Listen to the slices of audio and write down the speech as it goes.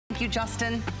you,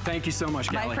 Justin. Thank you so much,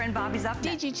 Kelly. My friend Bobby's up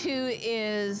next. DG2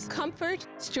 is comfort,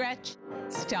 stretch,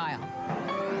 style.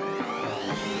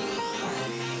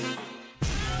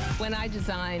 When I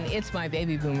design, it's my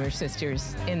baby boomer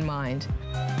sisters in mind.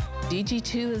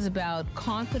 DG2 is about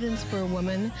confidence for a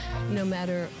woman, no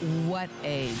matter what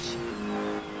age.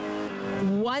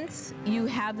 Once you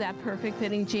have that perfect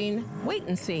fitting jean, wait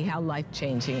and see how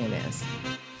life-changing it is.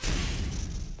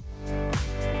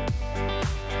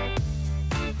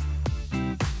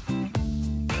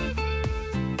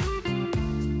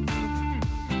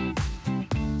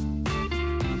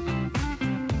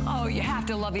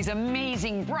 To love these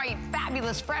amazing, bright,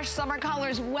 fabulous, fresh summer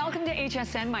colors. Welcome to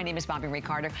HSN. My name is Bobby Ray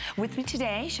Carter. With me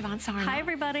today, Siobhan Sarma. Hi,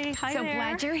 everybody. Hi there. So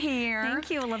glad you're here. Thank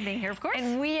you. I love being here, of course.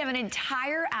 And we have an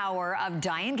entire hour of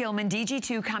Diane Gilman,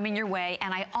 DG2, coming your way.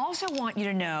 And I also want you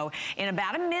to know, in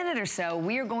about a minute or so,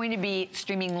 we are going to be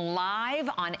streaming live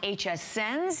on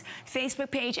HSN's Facebook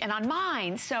page and on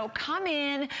mine. So come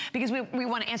in, because we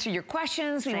want to answer your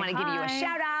questions. We want to give you a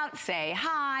shout out, say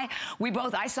hi.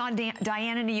 I saw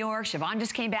Diane in New York. Siobhan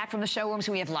just came back from the showroom,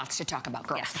 so we have lots to talk about,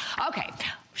 girls. Yes. Okay,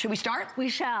 should we start? We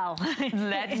shall.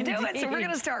 Let's do it. So we're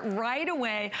going to start right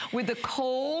away with the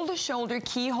cold shoulder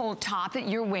keyhole top that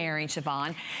you're wearing,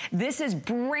 Siobhan. This is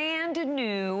brand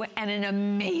new and an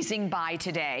amazing buy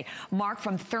today. Marked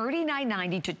from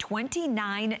 $39.90 to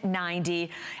 $29.90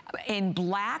 in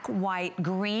black, white,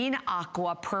 green,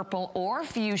 aqua, purple, or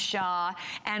fuchsia,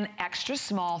 and extra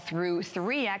small through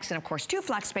 3X, and of course 2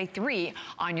 flex pay 3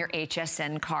 on your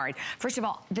HSN card. First of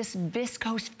all, this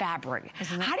viscose fabric.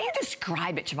 How do you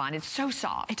describe it, Siobhan? It's so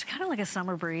soft. It's kind of like a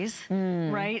summer breeze,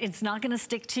 right? It's not going to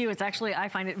stick to you. It's actually, I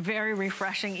find it very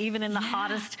refreshing, even in the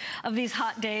hottest of these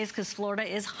hot days, because Florida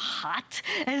is hot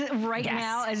right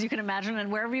now, as you can imagine.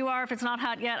 And wherever you are, if it's not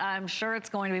hot yet, I'm sure it's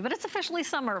going to be. But it's officially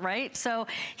summer, right? So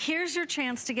here's your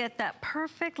chance to get that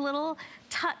perfect little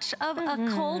touch of a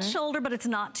cold shoulder, but it's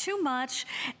not too much.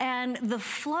 And the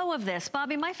flow of this,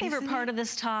 Bobby, my favorite part of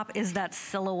this top is that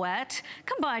silhouette,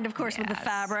 combined, of course, with the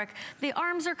fabric. The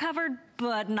arms are covered,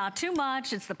 but not too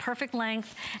much. It's the perfect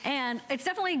length. And it's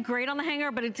definitely great on the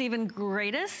hanger, but it's even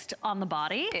greatest on the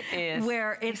body. It is.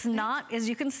 Where it's not, as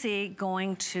you can see,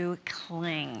 going to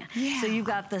cling. So you've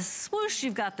got the swoosh,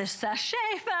 you've got the sachet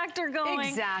factor going.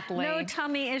 Exactly. No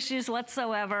tummy issues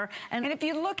whatsoever. And if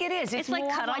you look, it is. It's like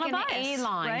more cut like on a an bias,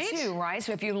 A-line, right? too, right?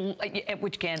 So if you,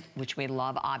 which we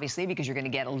love, obviously, because you're going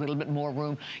to get a little bit more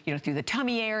room, you know, through the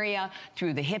tummy area,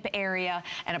 through the hip area.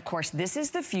 And of course, this is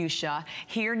the fuchsia.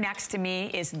 Here next to me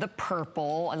is the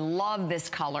purple. I love this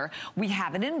color. We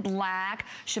have it in black.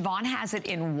 Siobhan has it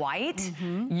in white.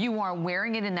 You are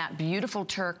wearing it in that beautiful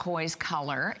turquoise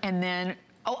color. And then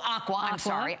aqua, I'm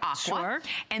sorry, aqua. Sure.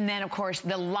 And then, of course,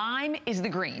 the lime is the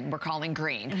green. We're calling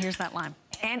green. And here's that lime.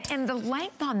 And the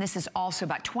length on this is also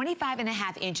about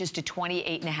 25.5 inches to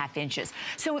 28.5 inches.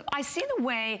 So I see the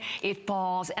way it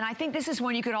falls, and I think this is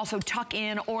one you could also tuck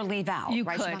in or leave out. You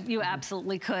right, could. Siobhan? You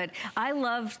absolutely could. I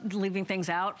love leaving things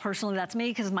out. Personally, that's me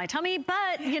because of my tummy.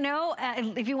 But, you know,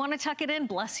 if you want to tuck it in,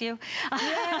 bless you.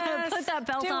 Yes, put that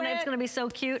belt on it. It's going to be so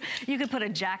cute. You could put a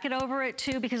jacket over it,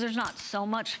 too, because there's not so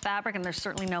much fabric, and there's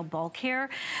certainly no bulk here.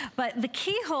 But the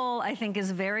keyhole, I think, is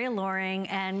very alluring,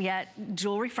 and yet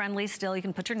jewelry-friendly still. You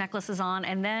can put your necklaces on,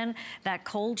 and then that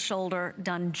cold shoulder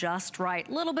done just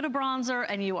right. Little bit of bronzer,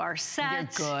 and you are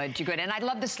set. You're good. You're good. And I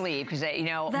love the sleeve because, you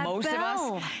know, most of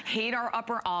us hate our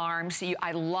upper arms. So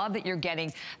I love that you're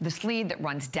getting the sleeve that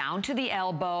runs down to the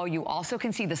elbow. You also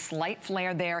can see the slight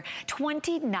flare there.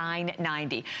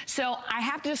 $29.90. So I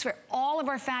have to just, for all of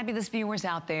our fabulous viewers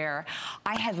out there,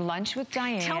 I had lunch with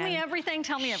Diane. Tell me everything.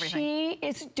 Tell me everything. She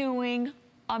is doing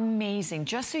amazing,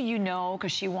 just so you know,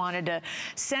 because she wanted to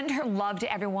send her love to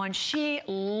everyone. She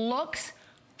looks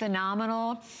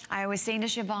phenomenal. I was saying to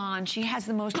Siobhan, she has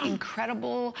the most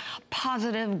incredible,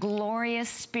 positive, glorious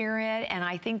spirit, and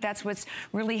I think that's what's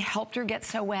really helped her get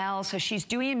so well. So she's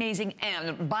doing amazing.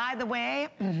 And by the way,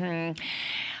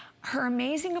 her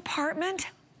amazing apartment,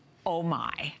 oh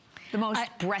my. The most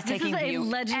breathtaking view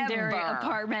This is a legendary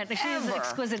apartment. She has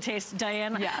exquisite taste.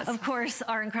 Diane, yes, of course,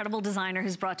 our incredible designer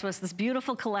who's brought to us this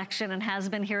beautiful collection and has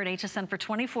been here at HSN for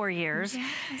 24 years.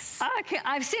 Yes.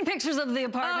 I've seen pictures of the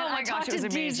apartment. Oh my gosh, it was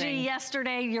amazing. DG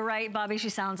yesterday. You're right, Bobby. She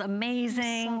sounds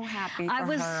amazing. I'm so happy for I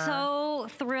was her. so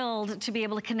thrilled to be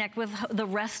able to connect with the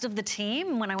rest of the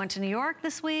team when I went to New York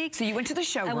this week. So you went to the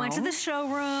showroom. I went to the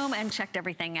showroom and checked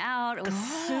everything out. It was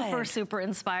super, super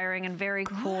inspiring and very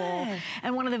cool.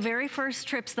 And one of the very first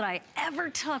trips that I ever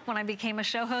took when I became a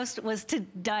show host was to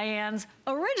Diane's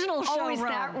original showroom. Oh, is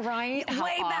that right?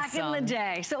 Way back in the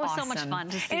day. So it was so much fun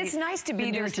to see. And it's nice to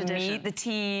be there to meet the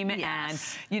team and,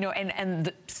 you know,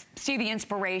 and see the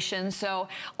inspiration. So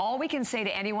all we can say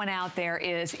to anyone out there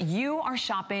is you are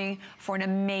shopping for an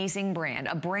amazing brand,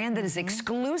 a brand that is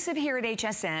exclusive here at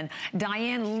HSN.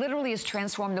 Diane literally has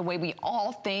transformed the way we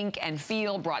all think and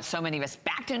feel, brought so many of us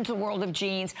back into the world of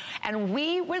jeans, and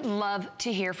we would love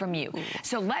to hear from you.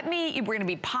 So we're gonna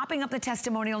be popping up the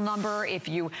testimonial number. If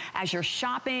you, as you're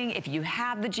shopping, if you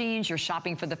have the jeans, you're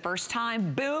shopping for the first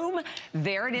time, boom,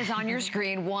 there it is on your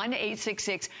screen,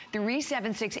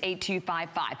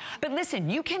 1-866-376-8255. But listen,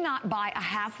 you cannot buy a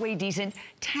halfway decent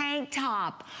tank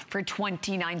top for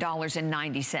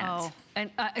 $29.90. Oh. And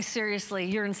seriously,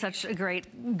 you're in such a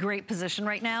great position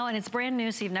right now, and it's brand new,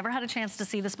 so you've never had a chance to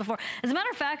see this before. As a matter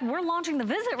of fact, we're launching the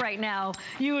visit right now,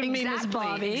 you and me, Miss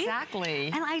Bobby. Exactly.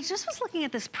 And I just was looking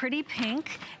at this pretty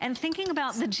pink and thinking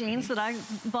about the jeans that I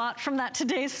bought from that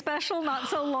Today's Special not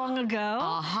so long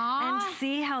ago, and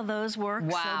see how those work.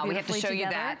 Wow, so we have to show you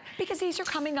that because these are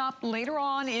coming up later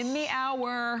on in the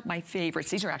hour. My favorites.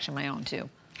 These are actually my own too.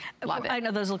 Love it. I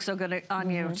know those look so good on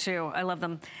you too. I love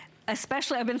them.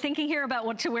 Especially, I've been thinking here about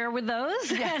what to wear with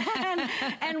those.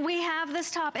 and we have this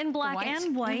top in black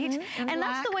and white. And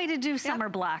that's the way to do summer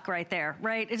black right there,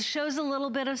 right? It shows a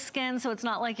little bit of skin, so it's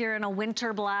not like you're in a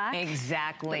winter black.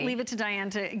 Exactly. But leave it to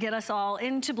Diane to get us all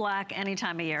into black any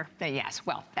time of year. Yes,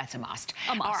 well, that's a must.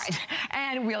 A must. All right,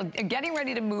 and we're getting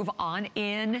ready to move on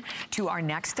in to our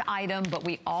next item, but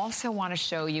we also want to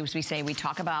show you, as we say, we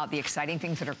talk about the exciting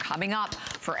things that are coming up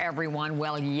for everyone.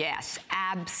 Well, yes,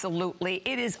 absolutely.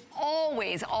 It is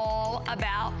always all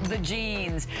about the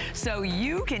jeans. So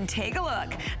you can take a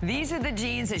look. These are the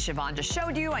jeans that Siobhan just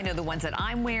showed you. I know the ones that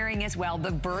I'm wearing as well. The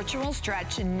virtual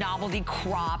stretch novelty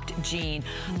cropped jean.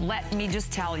 Let me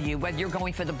just tell you, whether you're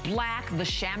going for the black, the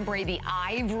chambray, the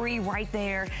ivory right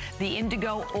there, the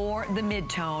indigo, or the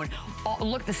mid-tone. Oh,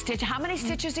 look, the stitch. How many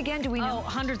stitches again do we know? Oh,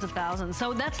 hundreds of thousands.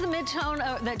 So that's the mid-tone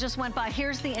that just went by.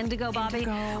 Here's the indigo, Bobby.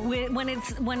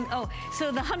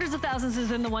 So the hundreds of thousands is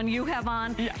in the one you have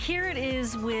on. Yeah. Here it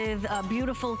is with a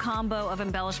beautiful combo of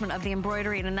embellishment of the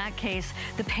embroidery, and in that case,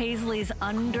 the paisleys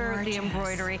under the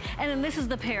embroidery. And then this is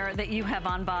the pair that you have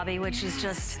on, Bobby, which is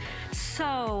just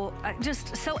so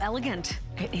elegant.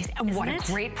 It is, and what a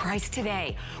great price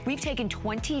today. We've taken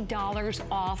 $20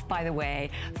 off, by the way,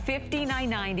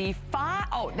 $59.95.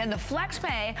 Oh, then the flex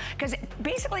pay, because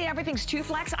basically everything's 2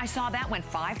 flex. I saw that went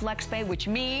 5 flex pay, which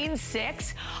means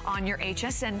 6 on your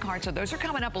HSN card. So those are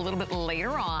coming up a little bit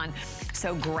later on.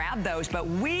 So grab those. But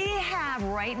we have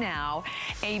right now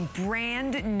a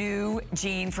brand new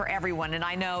jean for everyone. And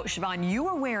I know, Siobhan, you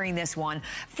are wearing this one.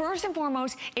 First and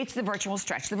foremost, it's the virtual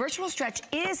stretch. The virtual stretch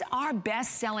is our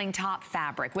best-selling top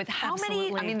fabric. With how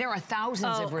many? I mean, there are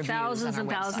thousands of reviews thousands on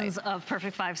our and website. thousands of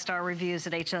perfect 5-star reviews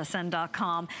at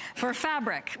hsn.com for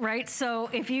fabric, right? So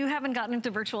if you haven't gotten into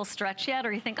virtual stretch yet,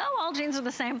 or you think, oh, all jeans are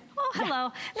the same, oh,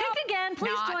 hello. Think again.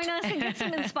 Please join us and get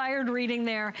some inspired reading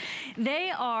there.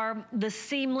 They are the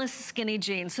seamless skinny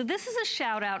jeans. So this is a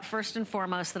shout out first and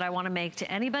foremost that I want to make to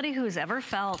anybody who has ever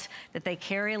felt that they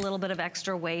carry a little bit of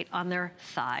extra weight on their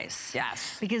thighs.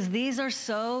 Yes. Because these are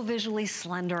so visually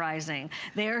slenderizing.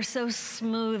 They are so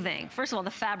smoothing. First of all,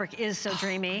 the fabric is so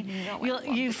dreamy.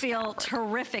 You feel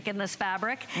terrific in this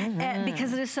fabric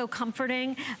because it is so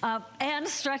comforting and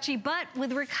stretchy, but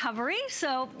with recovery.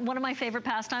 So one of my favorite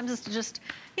pastimes is to just,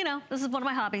 you know, this is one of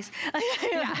my hobbies.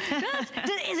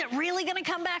 Is it really gonna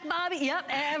come back, Bobby? Yep,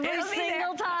 every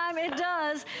single time it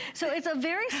does. So it's a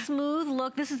very smooth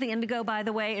look. This is the indigo, by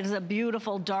the way. It is a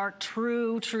beautiful, dark,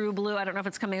 true blue. I don't know if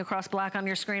it's coming across black on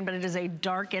your screen, but it is a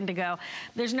dark indigo.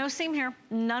 There's no seam here,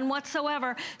 none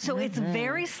whatsoever. So it's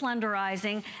very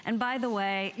slenderizing. And by the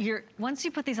way, once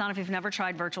you put these on, if you've never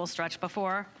tried virtual stretch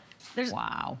before, there's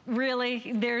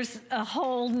a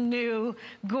whole new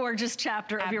gorgeous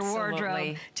chapter of your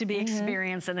wardrobe to be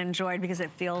experienced and enjoyed because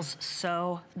it feels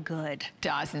so good.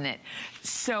 Doesn't it?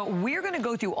 So we're going to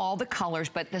go through all the colors,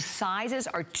 but the sizes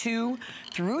are 2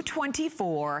 through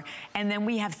 24, and then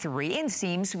we have 3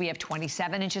 inseams. So we have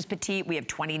 27 inches petite, we have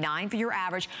 29 for your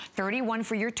average, 31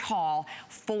 for your tall,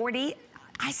 40.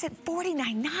 I said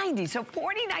 $49.90, so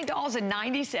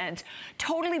 $49.90,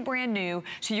 totally brand new.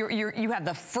 So you have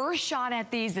the first shot at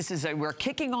these. This is we're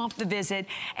kicking off the visit,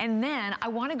 and then I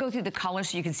want to go through the colors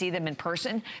so you can see them in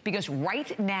person, because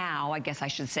right now, I guess I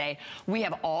should say, we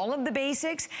have all of the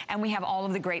basics and we have all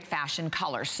of the great fashion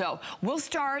colors. So we'll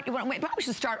start. Probably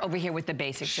should start over here with the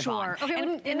basics, Sure. Siobhan. Okay,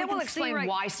 and then we'll explain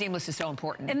why seamless is so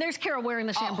important. And there's Carol wearing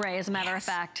the chambray, as a matter of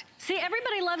fact. See,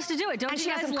 everybody loves to do it. Don't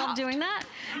you guys love doing that?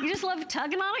 You just love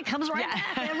tugging on it. Comes right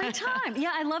back every time.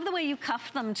 Yeah, I love the way you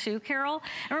cuff them too, Carol.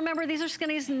 And remember, these are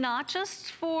skinnies not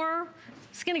just for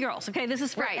skinny girls, okay? This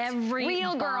is for every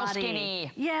real girl body.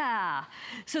 skinny. Yeah.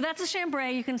 So that's a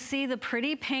chambray. You can see the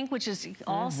pretty pink, which is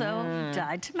also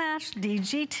dyed to match,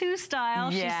 DG2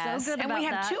 style. Yes. She's so good and about we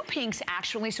have that. 2 pinks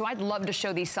actually, so I'd love to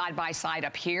show these side by side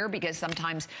up here because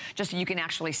sometimes just so you can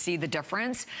actually see the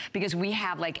difference, because we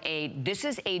have like this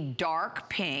is a dark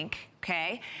pink,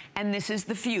 okay? And this is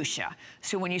the fuchsia.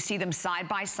 So when you see them side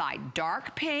by side,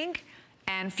 dark pink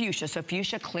and fuchsia. So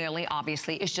fuchsia clearly,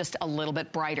 obviously, is just a little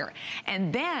bit brighter.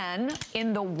 And then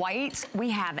in the whites, we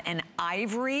have an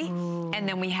ivory, and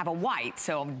then we have a white.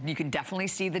 So you can definitely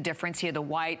see the difference here. The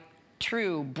white,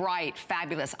 true, bright,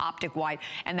 fabulous optic white,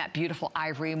 and that beautiful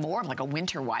ivory, more of like a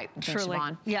winter white. Truly.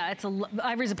 Yeah,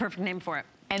 ivory's a perfect name for it.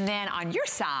 And then on your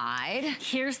side,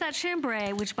 here's that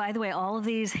chambray, which by the way, all of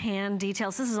these hand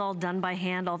details, this is all done by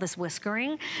hand, all this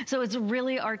whiskering. So it's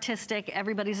really artistic.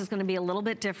 Everybody's is gonna be a little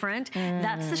bit different.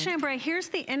 That's the chambray. Here's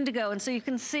the indigo. And so you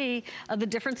can see the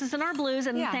differences in our blues,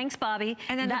 and thanks, Bobby.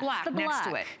 And then that's the black next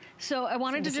to it. So I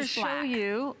wanted to just show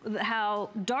you how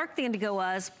dark the indigo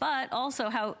was, but also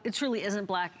how it truly isn't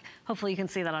black. Hopefully you can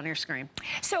see that on your screen.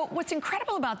 So what's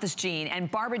incredible about this jean,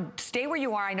 and Barbara, stay where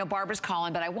you are. I know Barbara's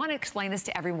calling, but I want to explain this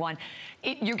to everyone.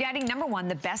 You're getting, number one,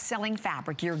 the best-selling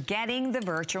fabric. You're getting the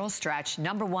virtual stretch.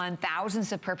 Number one,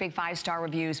 thousands of perfect 5-star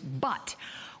reviews. But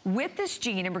with this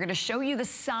jean, and we're going to show you the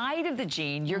side of the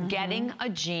jean, you're getting a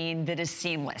jean that is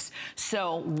seamless.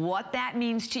 So what that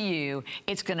means to you,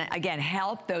 it's going to, again,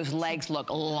 help those legs look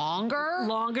longer.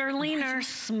 Longer, leaner,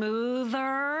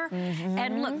 smoother.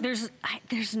 And look,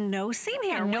 there's no seam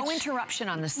here. And no interruption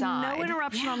on the side. No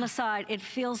interruption on the side. It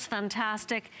feels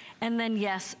fantastic. And then,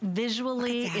 yes,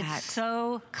 visually, it's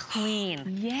so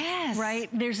clean. Yes. Right?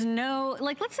 There's no,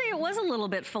 like, let's say it was a little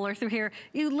bit fuller through here.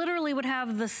 You literally would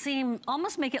have the seam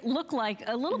almost make it look like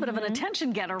a little bit of an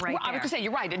attention getter right there. I was going to say,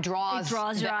 you're right. It draws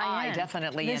your eye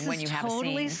definitely in when you have a seam. This is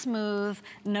totally smooth.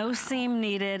 No seam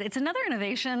needed. It's another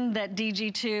innovation that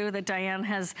DG2, that Diane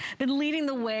has been leading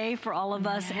the way for all of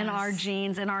us in our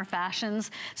jeans, in our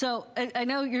fashions. So I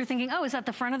know you're thinking, oh, is that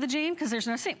the front of the jean? Because there's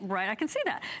no seam. Right, I can see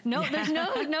that. No, there's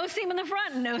no seam in the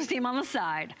front, no seam on the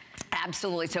side.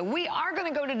 Absolutely. So we are going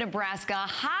to go to Nebraska.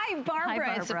 Hi, Barbara. Hi,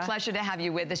 Barbara. It's a pleasure to have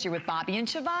you with us. You're with Bobby and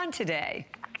Siobhan today.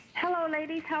 Hello,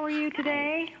 ladies. How are you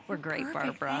today? We're great,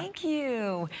 Perfect. Barbara. Thank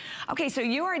you. Okay, so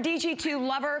you are a DG2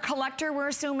 lover, collector, we're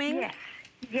assuming?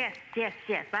 Yes.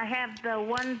 I have the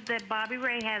ones that Bobby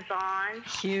Ray has on.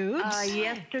 Huge.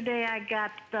 Yesterday I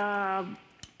got the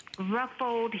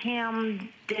ruffled hem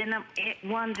denim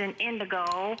ones in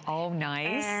indigo. Oh,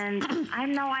 nice. And I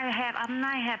know I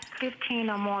have 15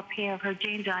 or more pair of her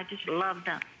jeans. I just love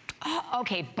them.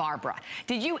 Okay, Barbara,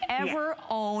 did you ever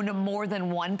own more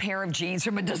than one pair of jeans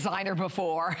from a designer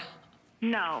before?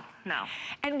 No.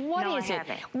 And what is it?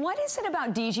 haven't. What is it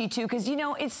about DG2? Because, you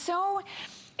know, it's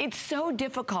so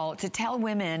difficult to tell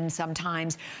women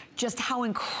sometimes just how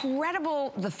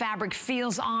incredible the fabric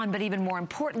feels on, but even more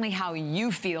importantly, how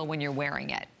you feel when you're wearing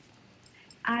it.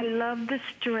 I love the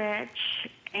stretch,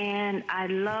 and I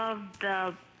love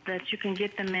that you can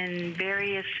get them in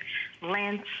various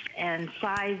lengths and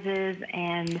sizes,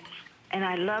 and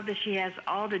I love that she has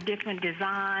all the different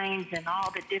designs and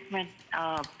all the different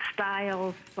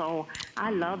styles. So I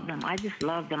love them. I just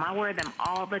love them. I wear them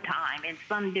all the time in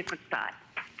some different styles.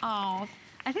 Oh,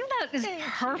 I think that is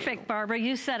perfect, Barbara.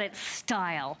 You said it,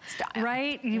 style.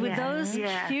 Right? With those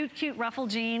cute ruffle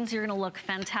jeans, you're going to look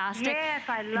fantastic. Yes,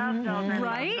 I love those.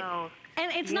 Right? I love those.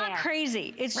 And it's not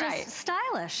crazy. It's just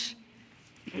stylish.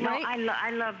 No, right? I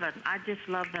love them. I just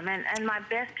love them. And my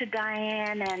best to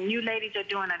Diane, and you ladies are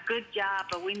doing a good job,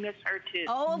 but we miss her too.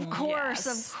 Oh, of course,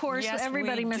 of course. Yes,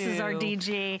 everybody misses our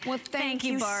DG. Well, thank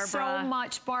you, Barbara. so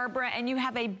much, Barbara, and you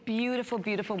have a beautiful,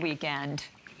 beautiful weekend.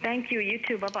 Thank you. You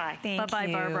too. Bye-bye. Bye-bye,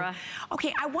 Barbara.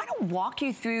 Okay, I want to walk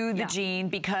you through the jean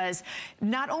because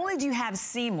not only do you have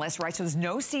seamless, right, so there's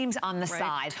no seams on the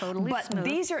side, but smooth.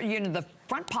 These are, you know, the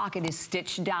front pocket is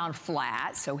stitched down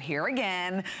flat, so here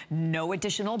again, no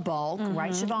additional bulk,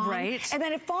 right, Siobhan? Right. And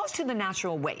then it falls to the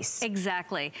natural waist.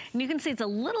 Exactly. And you can see it's a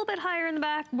little bit higher in the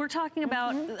back. We're talking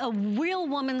about a real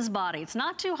woman's body. It's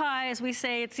not too high, as we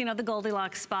say, it's, you know, the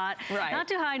Goldilocks spot. Right. Not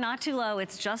too high, not too low.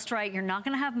 It's just right. You're not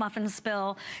going to have muffin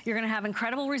spill. You're going to have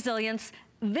incredible resilience.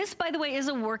 This, by the way, is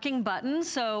a working button.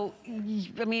 So,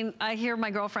 I mean, I hear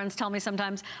my girlfriends tell me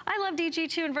sometimes, I love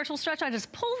DG2 and virtual stretch. I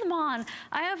just pull them on.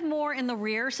 I have more in the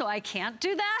rear, so I can't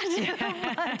do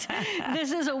that. But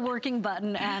this is a working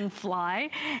button and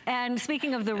fly. And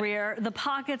speaking of the rear, the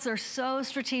pockets are so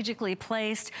strategically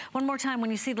placed. One more time, when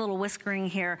you see the little whiskering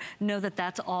here, know that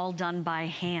that's all done by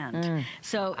hand.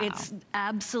 So it's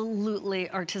absolutely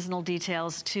artisanal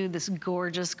details to this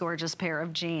gorgeous, gorgeous pair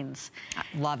of jeans. I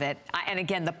love it. And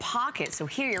again, the pocket. So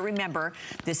here, remember,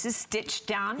 this is stitched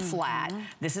down flat.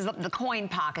 This is the coin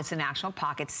pockets, an actual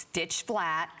pocket, stitched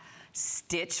flat,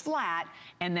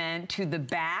 and then to the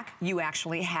back, you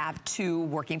actually have 2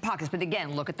 working pockets. But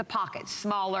again, look at the pockets.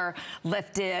 Smaller,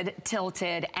 lifted,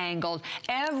 tilted, angled,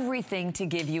 everything to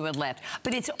give you a lift.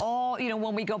 But it's all, you know,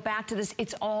 when we go back to this,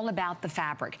 it's all about the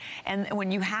fabric. And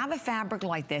when you have a fabric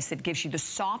like this, it gives you the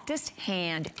softest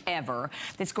hand ever,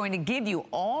 that's going to give you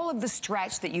all of the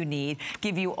stretch that you need,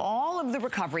 give you all of the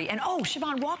recovery. And oh,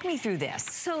 Siobhan, walk me through this.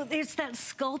 So it's that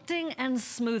sculpting and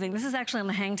smoothing. This is actually on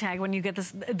the hang tag. When you get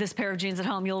this pair of jeans at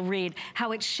home, you'll read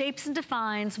how it shapes and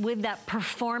defines with that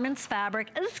performance fabric.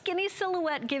 A skinny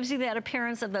silhouette gives you that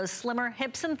appearance of those slimmer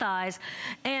hips and thighs.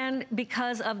 And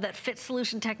because of that fit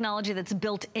solution technology that's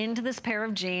built into this pair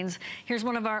of jeans, here's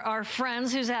one of our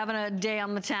friends who's having a day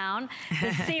on the town.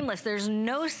 The seamless, there's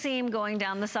no seam going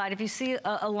down the side. If you see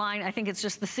a line, I think it's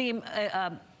just the seam,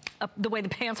 the way the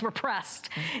pants were pressed.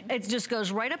 It just goes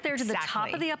right up there to the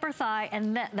top of the upper thigh,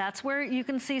 and that's where you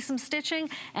can see some stitching,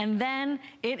 and then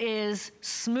it is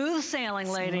smooth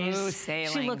sailing, ladies. Smooth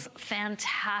sailing. She looks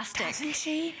fantastic. Doesn't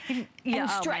she? Yeah,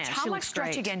 and stretch. Man, how much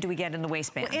stretch again do we get in the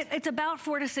waistband? Well, it's about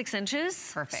 4 to 6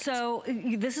 inches. Perfect. So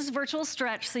this is virtual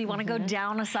stretch, so you want to go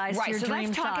down a size to your dream size.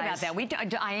 Right, so let's talk about that.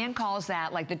 Diane calls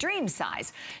that like the dream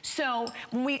size. So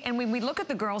when we look at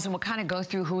the girls, and we'll kind of go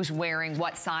through who's wearing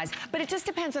what size, but it just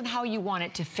depends on how you want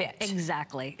it to fit.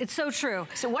 Exactly. It's so true.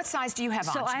 So what size do you have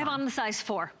on? So I have on the size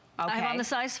 4. Okay. I have on the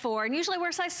size 4, and usually I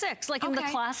wear a size 6. Like in the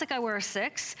classic, I wear a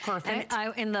 6. Perfect.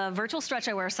 And in the virtual stretch,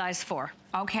 I wear a size 4.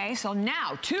 Okay, so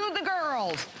now to the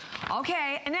girls.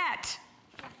 Okay, Annette.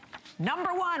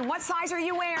 Number 1, what size are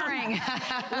you wearing?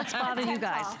 Let's bother you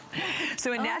guys.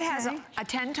 So Annette has a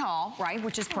 10 tall, right,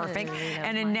 which is perfect.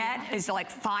 And Annette is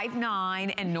like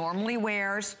 5'9" and normally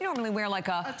wears, you normally wear like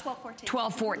a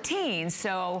 12, 14.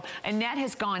 So Annette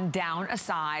has gone down a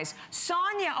size.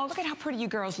 Sonia, oh, look at how pretty you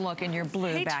girls look in your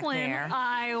blue back twin, there.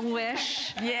 I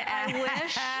wish. Yeah.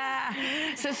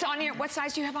 I wish. So Sonia, what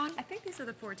size do you have on? I think these are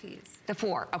the 4Ts. The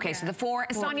 4. Okay, so the 4.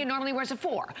 And Sonia normally wears a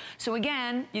 4. So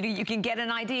again, you can get an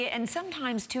idea. And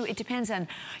sometimes too, it depends on,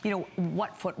 you know,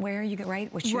 what footwear you get,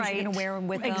 right? What shoes you're going to wear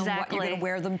with them, what you're going to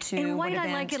wear them to. In white,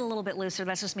 I like it a little bit looser.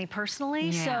 That's just me personally.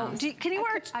 Yeah. So can you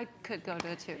wear? I could go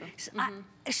to a 2.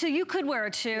 So you could wear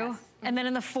a 2, yes. And then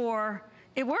in the 4.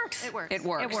 It works. It works. It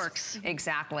works. It works.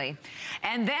 Exactly.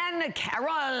 And then Carol.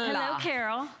 Hello,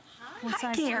 Carol.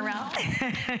 Hi,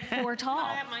 Carol. 4 tall.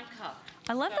 I have mine cuffed.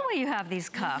 I love the way you have these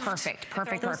cuffs. Perfect,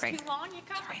 perfect, perfect. Too long, you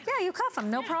cuff them. Yeah, you cuff them,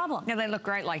 no problem. Yeah, they look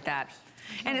great like that.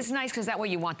 And it's nice because that way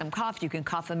you want them cuffed, you can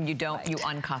cuff them, you don't, you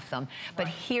uncuff them. But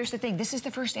here's the thing, this is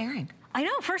the first airing. I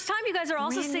know, first time you guys are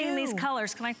also seeing these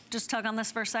colors. Can I just tug on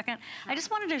this for a second? I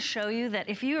just wanted to show you that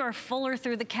if you are fuller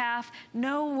through the calf,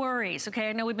 no worries, okay?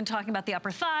 I know we've been talking about the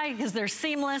upper thigh because they're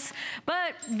seamless,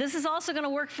 but this is also gonna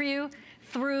work for you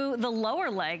through the lower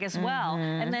leg as well.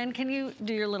 And then can you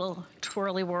do your little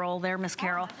twirly whirl there, Miss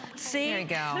Carol? See? There you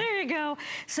go. There you go.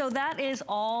 So that is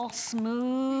all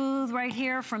smooth right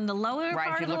here from the lower part of the leg.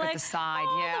 Right, if you look at the side,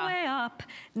 all the way up.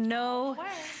 No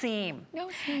seam. No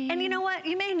seam. And you know what?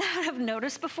 You may not have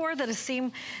noticed before that a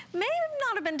seam may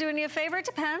not have been doing you a favor. It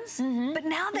depends. But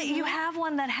now that you have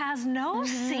one that has no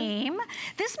seam,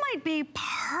 this might be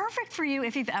perfect for you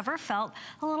if you've ever felt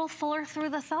a little fuller through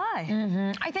the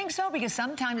thigh. I think so, because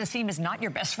sometimes the seam is not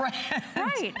your best friend.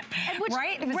 Right.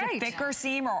 Right? If it's a thicker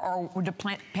seam or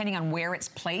depending on where it's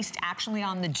placed actually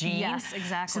on the jean. Yes,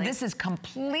 exactly. So this is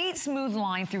complete smooth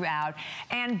line throughout.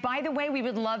 And by the way, we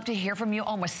would love to hear from you.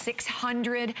 Almost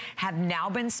 600 have now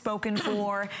been spoken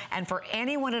for. And for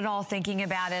anyone at all thinking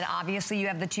about it, obviously you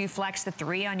have the 2 flex, the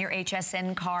 3 on your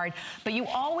HSN card, but you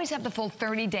always have the full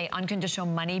 30-day unconditional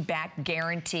money-back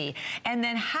guarantee. And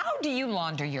then how do you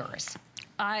launder yours?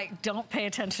 I don't pay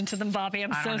attention to them, Bobby.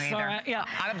 I'm so sorry. Yeah.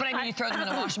 But I mean, you throw them in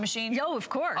the washing machine? Yo, of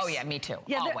course. Oh, yeah, me too.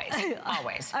 Yeah, always.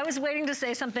 Always. I was waiting to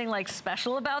say something like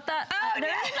special about that.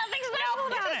 There's nothing special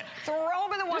about it. Throw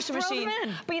them in the washing machine. Throw them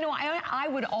in. But you know, I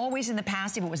would always in the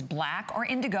past, if it was black or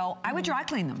indigo, I would dry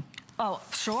clean them. Oh,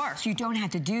 sure. So you don't have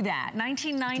to do that.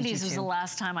 1990s was the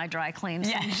last time I dry cleaned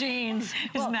some jeans.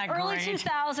 Isn't that early great?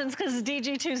 2000s, because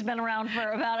DG2's been around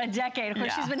for about a decade. Of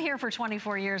course, she's been here for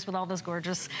 24 years with all those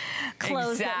gorgeous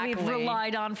clothes that we've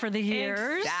relied on for the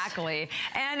years. Exactly.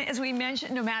 And as we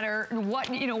mentioned, no matter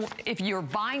what, you know, if you're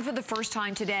buying for the first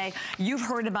time today, you've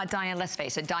heard about Diane. Let's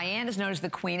face it, Diane is known as the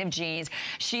queen of jeans.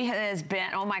 She has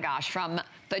been, oh my gosh, from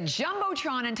the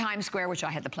Jumbotron in Times Square, which I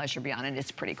had the pleasure to be on, and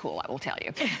it's pretty cool, I will tell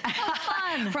you.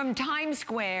 From Times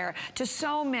Square to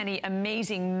so many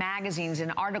amazing magazines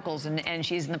and articles, and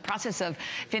she's in the process of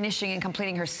finishing and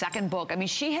completing her second book. I mean,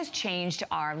 she has changed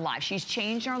our life. She's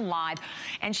changed our life,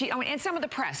 and and some of the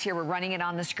press here, we're running it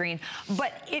on the screen,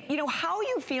 but you know, how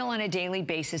you feel on a daily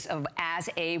basis as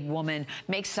a woman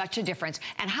makes such a difference,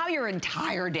 and how your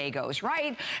entire day goes,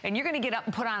 right? And you're gonna get up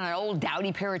and put on an old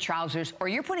dowdy pair of trousers, or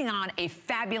you're putting on a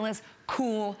fabulous,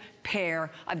 cool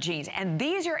pair of jeans. And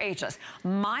these are ageless.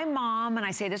 My mom, and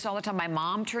I say this all the time, my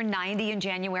mom turned 90 in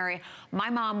January. My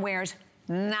mom wears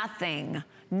nothing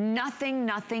but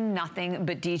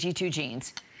DG2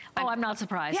 jeans. Oh, I'm not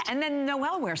surprised. Yeah, and then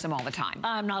Noelle wears them all the time.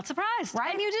 I'm not surprised.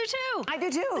 Right? And you do too. I do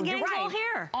too. The gang's You're right. all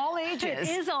here. All ages.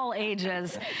 It is all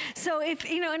ages. So if,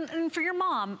 you know, and for your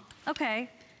mom, okay,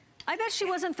 I bet she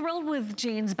wasn't thrilled with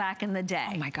jeans back in the day.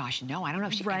 Oh my gosh, no, I don't know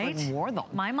if she ever wore them.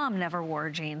 My mom never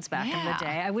wore jeans back in the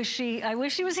day. I wish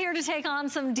she was here to take on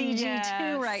some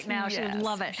DG2 right now. She would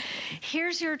love it.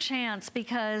 Here's your chance,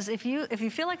 because if you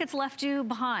feel like it's left you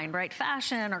behind, right?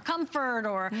 Fashion or comfort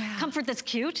that's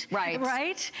cute,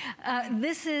 right?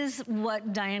 This is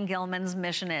what Diane Gilman's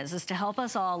mission is to help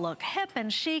us all look hip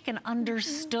and chic and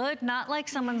understood, not like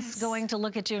someone's going to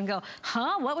look at you and go,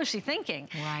 huh, what was she thinking?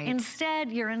 Right.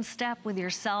 Instead, you're in step with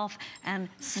yourself and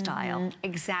style.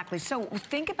 Exactly. So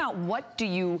think about, what do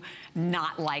you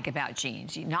not like about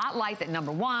jeans? You not like that,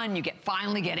 number one, you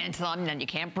finally get into them and then you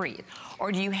can't breathe. Or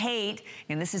do you hate,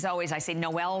 and this is always, I say,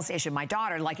 Noelle's issue, my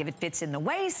daughter, like if it fits in the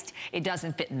waist, it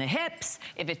doesn't fit in the hips.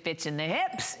 If it fits in the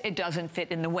hips, it doesn't fit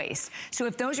in the waist. So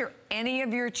if those are any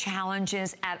of your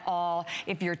challenges at all,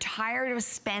 if you're tired of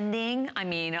spending, I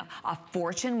mean, a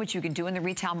fortune, which you can do in the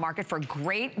retail market for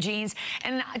great jeans,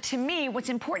 and to me, what's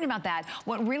important about that,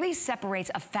 what really separates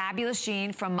a fabulous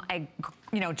jean from a,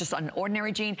 you know, just an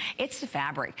ordinary jean, it's the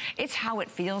fabric. It's how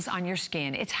it feels on your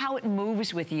skin. It's how it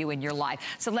moves with you in your life.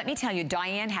 So let me tell you,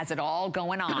 Diane has it all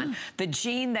going on. The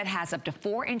jean that has up to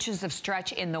 4 inches of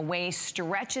stretch in the waist,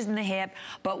 stretches in the hip,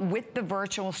 but with the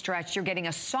virtual stretch, you're getting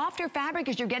a softer fabric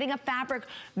because you're getting a fabric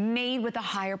made with a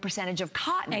higher percentage of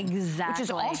cotton. Exactly. Which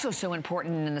is also so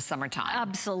important in the summertime.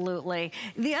 Absolutely.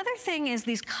 The other thing is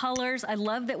these colors. I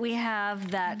love that we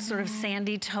have that sort of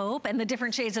sandy taupe and the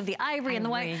different shades of the ivory and the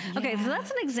white. Okay, so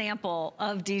that's an example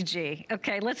of DG.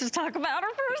 Okay, let's just talk about her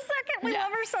for a second. We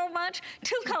love her so much.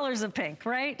 2 colors of pink,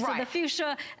 right? So the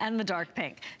fuchsia and the dark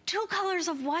pink. 2 colors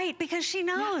of white, because she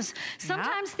knows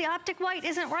sometimes the optic white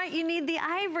isn't right. You need the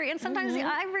ivory, and sometimes the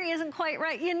ivory isn't quite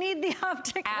right. You need the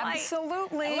optic white.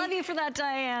 Absolutely. I love you for that,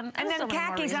 Diane. And then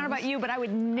khakis, I don't know about you, but I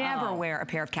would never wear a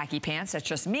pair of khaki pants. That's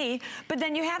just me. But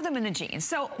then you have them in the jeans.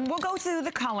 So we'll go through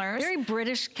the colors. Very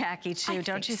British khaki too,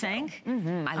 don't you think?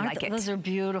 I like it. Those are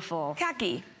beautiful.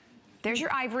 Khaki. There's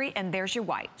your ivory and there's your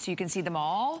white. So you can see them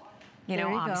all, you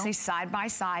know, obviously side by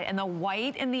side. And the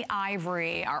white and the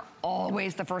ivory are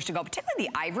always the first to go, particularly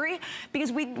the ivory,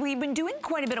 because we've been doing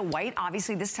quite a bit of white,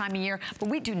 obviously, this time of year, but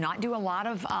we do not do a lot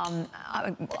of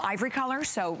ivory color,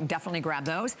 so definitely grab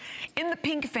those. In the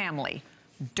pink family,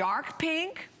 dark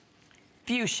pink,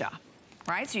 fuchsia.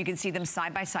 Right, so you can see them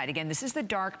side by side. Again, this is the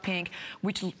dark pink,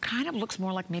 which kind of looks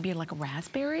more like maybe like a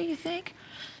raspberry, you think?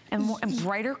 And more, and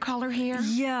brighter color here.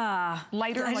 Yeah.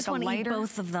 Lighter, I just want to eat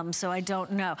both of them, so I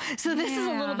don't know. So this is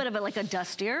a little bit of like a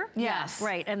dustier. Yes.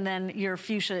 Right, and then your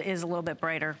fuchsia is a little bit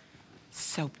brighter.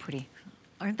 So pretty.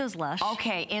 Aren't those lush?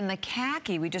 Okay, in the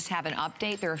khaki, we just have an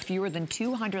update. There are fewer than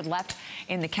 200 left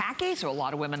in the khaki, so a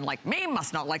lot of women like me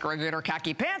must not like regular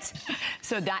khaki pants.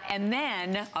 So that, and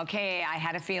then, okay, I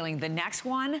had a feeling the next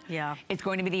one, it's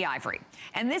going to be the ivory.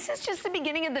 And this is just the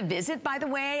beginning of the visit, by the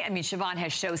way. I mean, Siobhan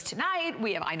has shows tonight.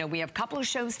 I know we have a couple of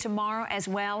shows tomorrow as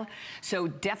well. So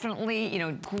definitely, you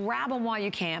know, grab them while you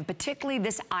can, particularly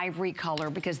this ivory color,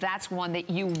 because that's one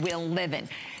that you will live in.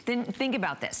 Then think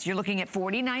about this. You're looking at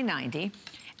 $49.90.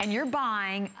 And you're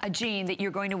buying a jean that you're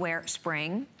going to wear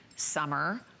spring,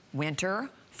 summer, winter,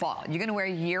 fall. You're gonna wear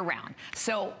year round.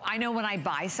 So I know when I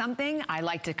buy something, I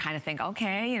like to kind of think,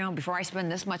 okay, you know, before I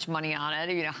spend this much money on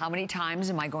it, you know, how many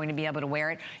times am I going to be able to wear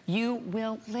it? You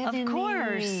will live in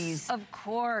these. Of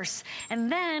course.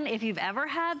 And then if you've ever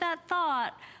had that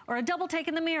thought, or a double take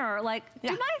in the mirror, like,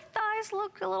 do my thighs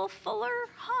look a little fuller?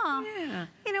 Huh. Yeah.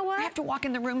 You know what? I have to walk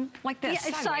in the room like this,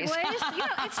 Yeah, sideways. You know,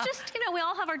 it's just, you know, we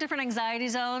all have our different anxiety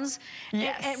zones.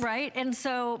 Yes. Right? And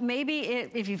so maybe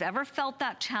if you've ever felt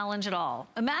that challenge at all,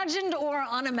 imagined or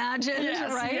unimagined,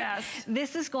 right? Yes.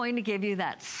 This is going to give you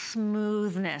that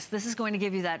smoothness. This is going to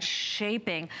give you that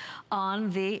shaping on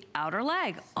the outer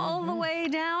leg, all the way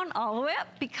down, all the way up,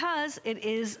 because it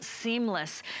is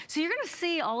seamless. So you're gonna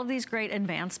see all of these great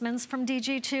advancements from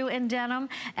DG2 in denim,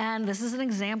 and this is an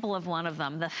example of one of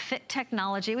them, the fit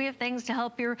technology. We have things to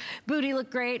help your booty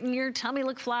look great and your tummy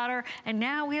look flatter, and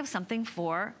now we have something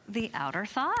for the outer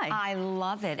thigh. I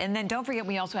love it. And then don't forget,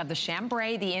 we also have the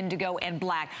chambray, the indigo, and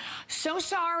black. So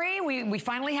sorry, we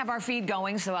finally have our feed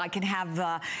going, so I can have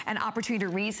an opportunity to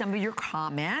read some of your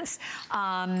comments.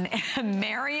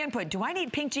 Marion put, do I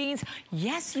need pink jeans?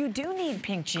 Yes, you do need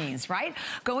pink jeans, right?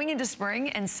 Going into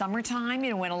spring and summertime, you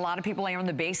know, when a lot of people are in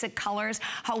the basic colors,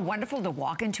 how wonderful to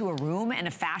walk into a room in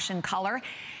a fashion color.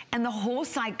 And the whole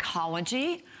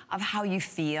psychology of how you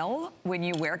feel when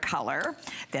you wear color.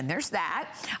 Then there's that.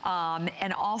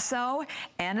 And also,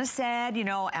 Anna said, you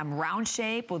know, I'm round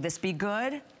shape. Will this be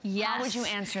good? Yes. How would you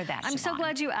answer that, I'm so Siobhan?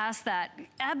 glad you asked that.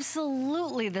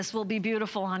 Absolutely, this will be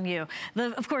beautiful on you.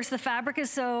 Of course, the fabric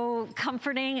is so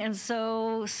comforting and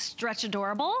so stretch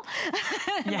adorable.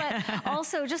 But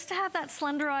also, just to have that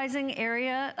slenderizing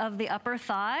area of the upper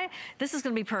thigh, this is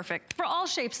going to be perfect for all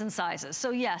shapes and sizes. So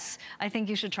yes, I think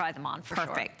you should try them on for sure.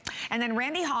 Perfect. And then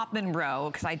Randy Hoffman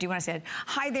wrote, because I do want to say,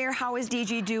 hi there, how is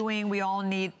DG doing? We all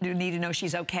need to know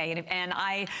she's okay. And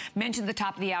I mentioned at the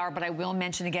top of the hour, but I will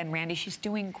mention again, Randy, she's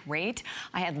doing great.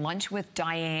 I had lunch with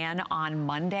Diane on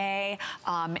Monday,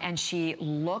 and she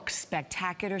looks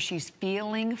spectacular. She's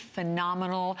feeling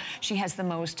phenomenal. She has the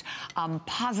most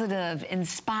positive,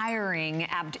 inspiring,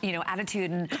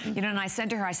 attitude. And, you know, and I said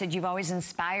to her, I said, you've always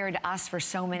inspired us for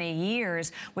so many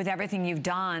years with everything you've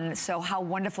done. So how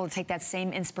wonderful to take that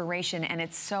same inspiration, and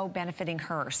it's so benefiting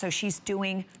her. So she's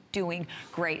doing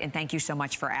great, and thank you so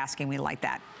much for asking. We like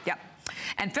that. Yep.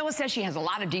 And Phyllis says she has a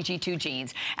lot of DG2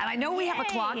 jeans. And I know we have a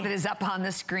clock that is up on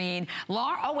the screen.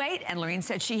 And Lorraine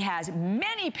said she has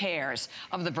many pairs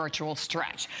of the virtual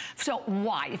stretch. So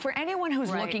why? For anyone who's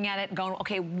looking at it going,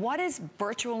 okay, what is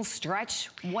virtual stretch?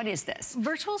 What is this?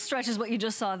 Virtual stretch is what you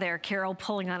just saw there, Carol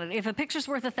pulling on it. If a picture's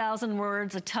worth 1,000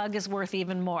 words, a tug is worth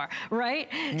even more, right?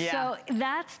 Yeah. So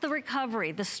that's the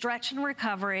recovery, the stretch and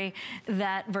recovery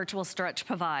that virtual stretch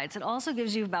provides. It also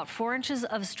gives you about 4 inches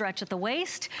of stretch at the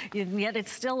waist, yet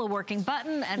it's still a working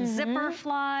button and zipper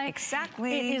fly.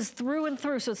 Exactly. It is through and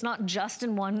through, so it's not just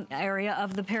in one area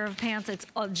of the pair of pants, it's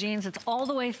jeans, it's all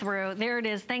the way through. There it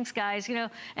is. Thanks, guys. You know,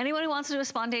 anyone who wants to do a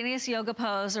spontaneous yoga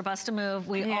pose or bust a move,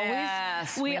 we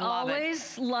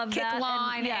always love Kick that.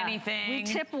 line, and, anything. We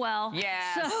tip well.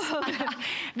 Yes. So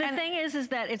the thing is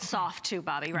that it's soft too,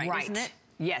 Bobby, right? Isn't it?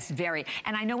 Yes, very.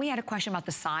 And I know we had a question about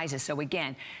the sizes. So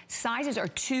again, sizes are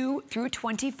 2 through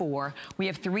 24. We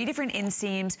have 3 different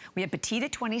inseams. We have petite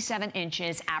at 27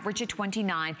 inches, average at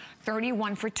 29,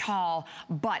 31 for tall.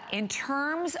 But in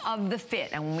terms of the fit,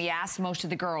 and when we asked most of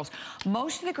the girls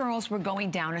were going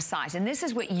down a size. And this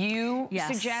is what you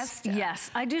suggest?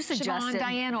 Yes, I do suggest Siobhan, it.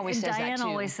 Diane always says that too. Diane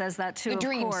always says that too, The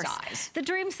dream of course. size. The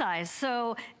dream size.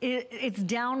 So it's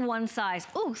down 1 size.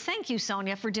 Oh, thank you,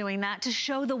 Sonia, for doing that to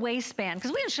show the waistband.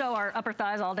 Because we can show our upper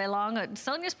thighs all day long.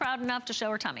 Sonia's proud enough to show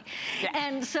her tummy. Yeah.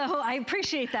 And so I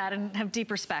appreciate that and have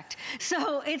deep respect.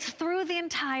 So it's through the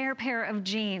entire pair of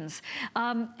jeans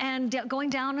and going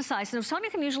down a size. So Sonia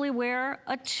can usually wear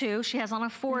a 2. She has on a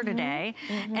 4 today.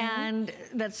 And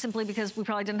that's simply because we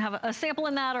probably didn't have a sample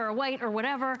in that or a white or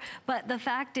whatever. But the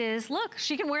fact is, look,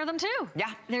 she can wear them too.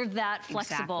 Yeah. They're that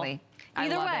flexible. Exactly.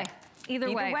 Either way.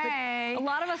 Either way. But a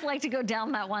lot of us like to go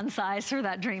down that 1 size for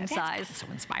that dream size. So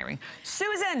inspiring.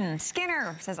 Susan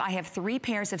Skinner says, I have 3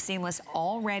 pairs of seamless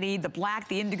already. The black,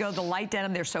 the indigo, the light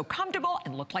denim. They're so comfortable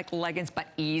and look like leggings, but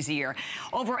easier.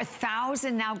 Over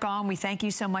 1,000 now gone. We thank you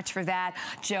so much for that.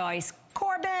 Joyce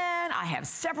Corbin, I have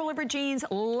several of her jeans,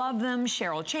 love them.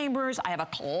 Cheryl Chambers, I have a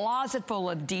closet full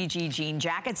of DG jean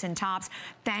jackets and tops.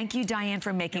 Thank you, Diane,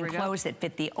 for making clothes that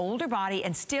fit the older body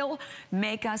and still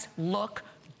make us look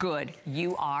good.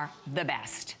 You are the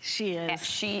best. She is.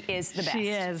 She is the best. She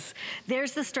is.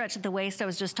 There's the stretch at the waist I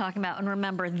was just talking about. And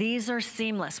remember, these are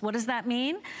seamless. What does that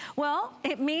mean? Well,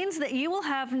 it means that you will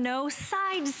have no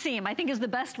side seam, I think is the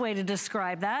best way to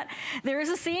describe that. There is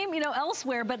a seam, you know,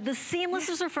 elsewhere, but the seamless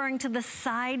is referring to the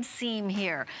side seam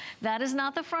here. That is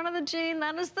not the front of the jean,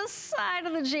 that is the side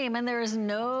of the jean, and there is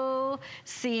no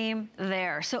seam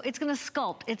there. So it's gonna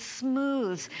sculpt, it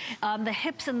smooths the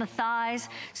hips and the thighs.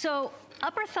 So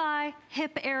upper thigh,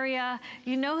 hip area.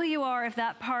 You know who you are if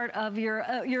that part of your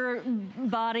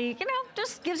body, you know,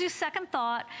 just gives you second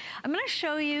thought. I'm gonna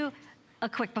show you a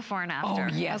quick before and after.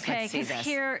 Oh yes, okay, let's see this.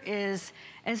 Here is,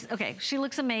 okay, she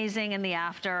looks amazing in the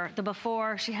after. The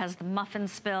before, she has the muffin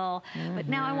spill. But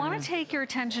now I wanna take your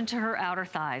attention to her outer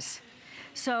thighs.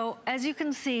 So as you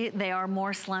can see, they are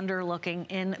more slender looking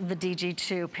in the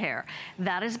DG2 pair.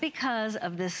 That is because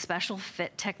of this special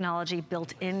fit technology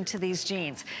built into these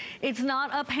jeans. It's not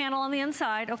a panel on the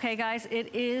inside, okay guys?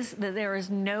 It is that there is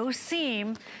no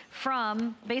seam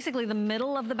from basically the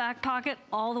middle of the back pocket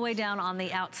all the way down on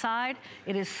the outside.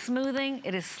 It is smoothing,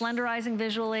 it is slenderizing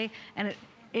visually, and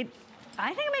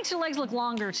I think it makes your legs look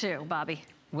longer too, Bobby.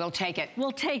 We'll take it.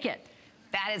 We'll take it.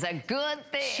 That is a good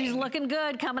thing. She's looking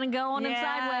good, coming and going and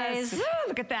sideways. Woo,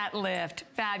 look at that lift.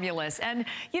 Fabulous. And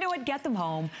you know what? Get them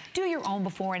home. Do your own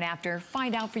before and after.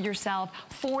 Find out for yourself.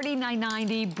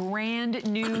 $49.90,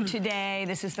 brand new today.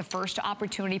 This is the first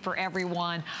opportunity for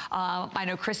everyone. I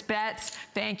know Chris Betts.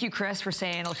 Thank you, Chris, for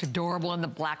saying it looks adorable in the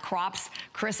black crops.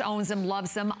 Chris owns them,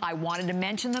 loves them. I wanted to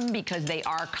mention them because they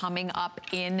are coming up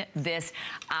in this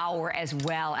hour as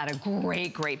well at a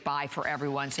great, great buy for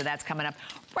everyone. So that's coming up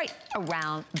right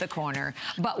around the corner.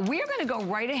 But we're gonna go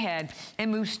right ahead and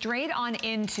move straight on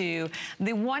into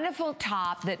the wonderful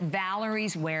top that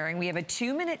Valerie's wearing. We have a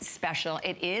 2-minute special.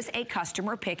 It is a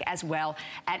customer pick as well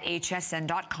at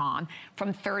hsn.com.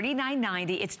 From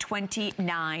 $39.90, it's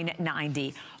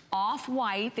 $29.90.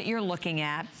 Off-white that you're looking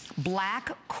at,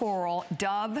 black, coral,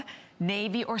 dove,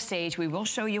 navy, or sage. We will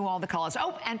show you all the colors.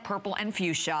 Oh, and purple and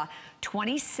fuchsia.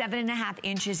 27.5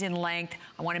 inches in length.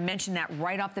 I want to mention that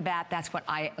right off the bat. That's what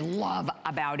I love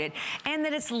about it. And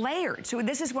that it's layered. So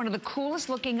this is one of the coolest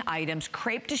looking items.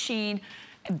 Crepe de chine,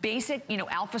 basic, you know,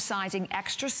 alpha sizing,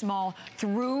 extra small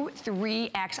through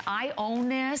 3X. I own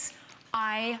this.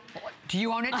 Do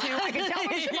you own it too? I can tell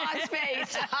by Siobhan's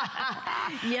face.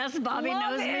 Yes, Bobby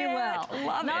knows me well.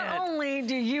 Love it. Not only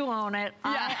do you own it,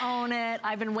 I own it.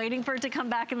 I've been waiting for it to come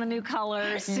back in the new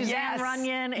colors. Suzanne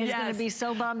Runyon is going to be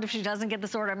so bummed if she doesn't get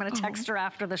this order. I'm going to text her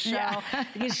after the show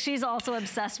because she's also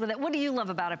obsessed with it. What do you love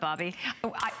about it, Bobby?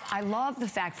 Oh, I love the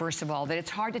fact, first of all, that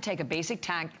it's hard to take a basic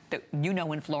tank that you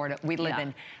know in Florida we live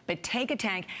in, but take a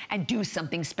tank and do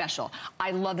something special.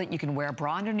 I love that you can wear a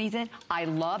bra underneath it. I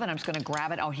love, and I'm just going to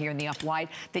grab it out here in the off-white,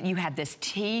 that you have this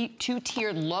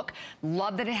two-tiered look.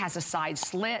 Love that it has a side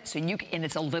slit, so you and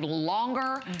it's a little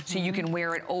longer, so you can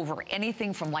wear it over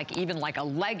anything from like even like a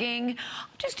legging.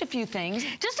 Just a few things.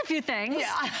 Just a few things.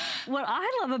 Yeah. What I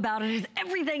love about it is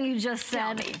everything you just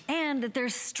said, and that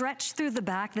there's stretch through the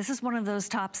back. This is one of those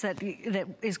tops that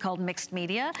is called mixed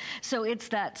media. So it's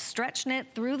that stretch knit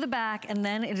through the back, and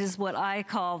then it is what I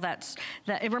call that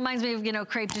it reminds me of, you know,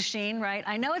 crepe de chine, right?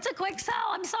 I know it's a quick sell.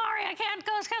 I'm sorry, I can't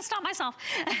stop myself.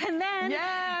 And then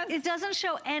it doesn't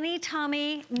show any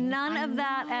tummy, none of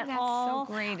that at all. That's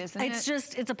so great, isn't it? It's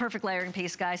just, it's a perfect layering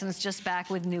piece, guys, and it's just back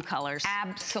with new colors.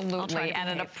 Absolutely, and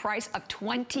at a price of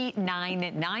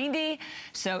 $29.90.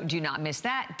 So do not miss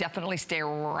that. Definitely stay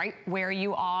right where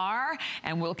you are,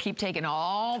 and we'll keep taking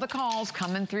all the calls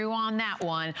coming through on that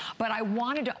one. But I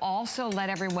wanted to also let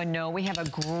everyone know we have a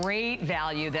great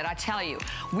value that I tell you.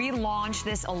 We launched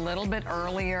this a little bit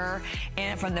earlier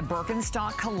and from the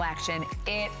Birkenstock collection.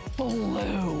 It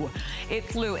flew. It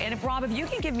flew. And Rob, if you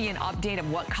can give me an update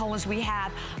of what colors we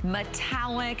have.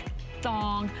 Metallic,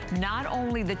 thong, not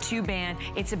only the 2-band,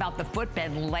 it's about the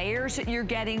footbed layers that you're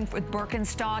getting with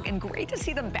Birkenstock, and great to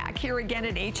see them back here again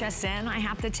at HSN, I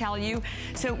have to tell you.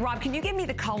 So Rob, can you give me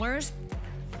the colors?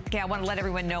 Okay, I want to let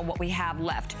everyone know what we have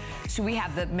left. So we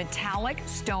have the metallic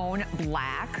stone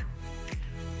black.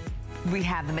 We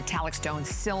have the metallic stone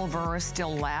silver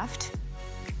still left.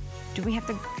 Do we have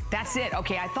to, that's it.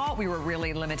 Okay, I thought we were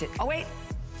really limited. Oh wait.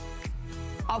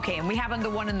 Okay, and we have on the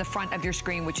one in the front of your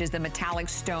screen, which is the metallic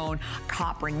stone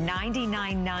copper,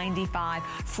 $99.95,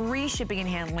 free shipping and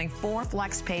handling, 4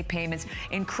 flex pay payments,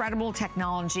 incredible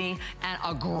technology, and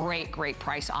a great, great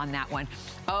price on that one.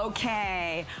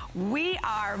 Okay, we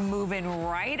are moving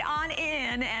right on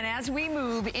in, and as we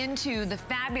move into the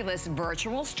fabulous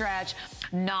virtual stretch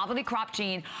novelty crop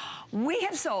jean, we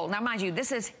have sold, now mind you,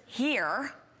 this is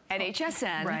here at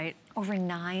HSN, over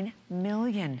 9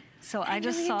 million. So I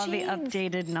just saw the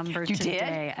updated number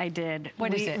today. I did.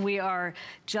 What is it? We are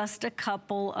just a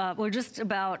couple, we're just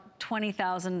about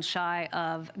 20,000 shy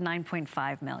of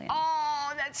 9.5 million.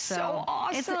 Oh, that's so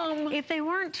awesome. If they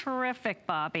weren't terrific,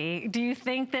 Bobby, do you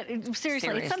think that,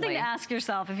 seriously, it's something to ask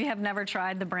yourself if you have never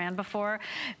tried the brand before.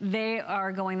 They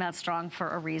are going that strong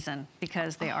for a reason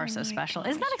because they are so special.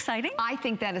 Isn't that exciting? I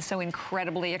think that is so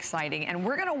incredibly exciting. And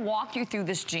we're gonna walk you through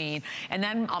this jean, and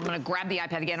then I'm gonna grab the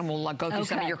iPad again and we'll go through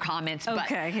some of your comments.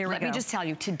 Okay, here we go. Let me just tell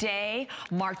you, today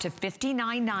marked to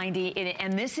 $59.90,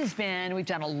 and this has been, we've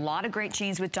done a lot of great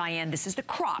jeans with Diane. This is the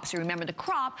crop. So remember the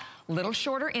crop, little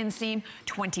shorter inseam,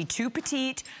 22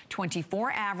 petite,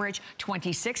 24 average,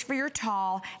 26 for your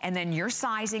tall, and then your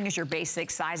sizing is your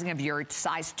basic sizing of your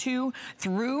size 2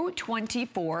 through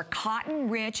 24, cotton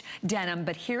rich denim.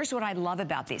 But here's what I love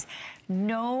about these.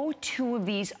 No two of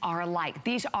these are alike.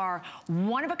 These are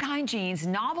one-of-a-kind jeans,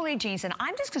 novelty jeans, and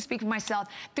I'm just gonna speak for myself.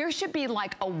 There should be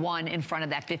like a 1 in front of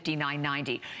that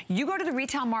 $59.90. You go to the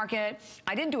retail market,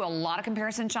 I didn't do a lot of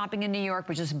comparison shopping in New York,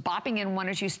 but just bopping in 1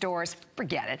 or 2 stores,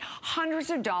 forget it. Hundreds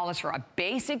of dollars for a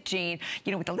basic jean,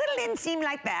 you know, with a little inseam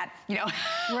like that, you know,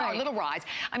 or a little rise.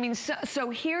 I mean, so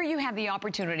here you have the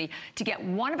opportunity to get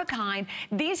one-of-a-kind.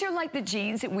 These are like the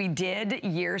jeans that we did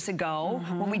years ago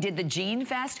when we did the Jean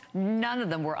Fest. None of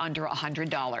them were under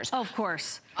 $100. Oh, of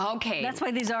course. Okay. That's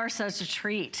why these are such a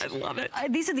treat. I love it.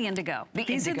 These are the indigo.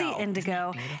 These are the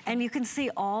indigo. And you can see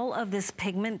all of this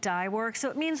pigment dye work. So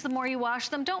it means the more you wash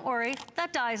them, don't worry,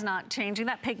 that dye is not changing.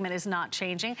 That pigment is not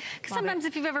changing. Because sometimes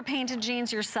if you've ever painted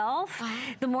jeans yourself,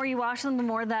 the more you wash them, the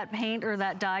more that paint or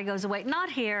that dye goes away.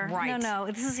 Not here. Right. No,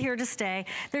 no. This is here to stay.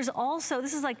 There's also,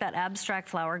 this is like that abstract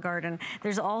flower garden.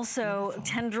 There's also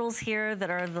tendrils here that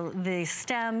are the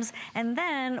stems. And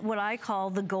then what I call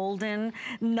the golden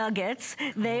nuggets.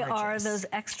 They are those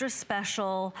extra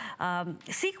special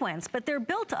sequins, but they're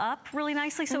built up really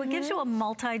nicely, so it gives you a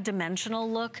multi-dimensional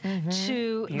look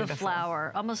to the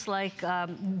flower, almost like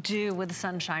dew with the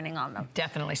sun shining on them.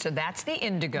 Definitely. So that's the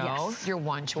indigo, your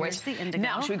one choice. Here's the indigo.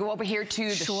 Now, should we go over here to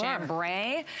the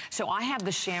chambray? So I have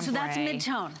the chambray. So that's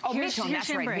mid-tone. Oh, mid-tone, that's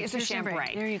right. Here's the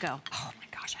chambray. There you go. Oh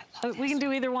my gosh, I love We can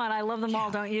do either one. I love them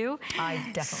all, don't you? I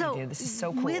definitely do. This is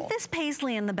so cool. With this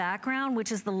paisley in the background,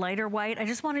 which is the lighter white, I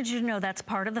just wanted you to know that's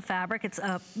part of the fabric. It's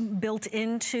built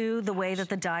into the way that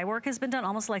the dye work has been done,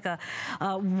 almost like a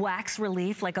wax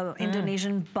relief, like an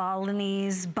Indonesian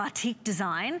Balinese batik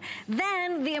design.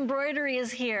 Then the embroidery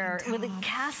is here with a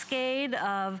cascade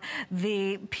of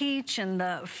the peach and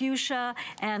the fuchsia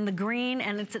and the green,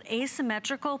 and it's an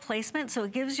asymmetrical placement, so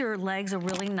it gives your legs a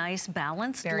really nice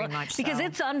balanced look. Very much so. Because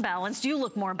it's unbalanced. You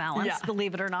look more balanced,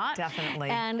 believe it or not. Definitely.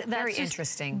 And that's very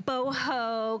interesting.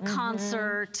 Boho,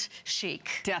 concert, chic.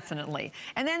 Definitely.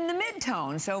 And then the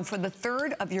mid-tone. So for the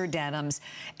third of your denims,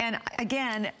 and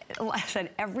again, like I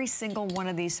said, every single one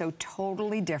of these so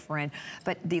totally different,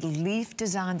 but the leaf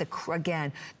design,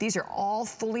 again, these are all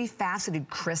fully faceted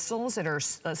crystals that are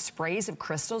sprays of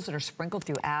crystals that are sprinkled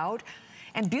throughout.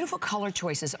 And beautiful color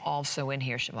choices also in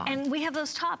here, Siobhan. And we have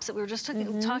those tops that we were just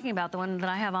talking about, the one that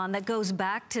I have on that goes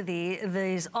back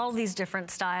to all these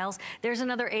different styles. There's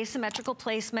another asymmetrical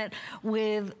placement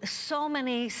with so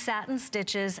many satin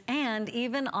stitches, and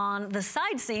even on the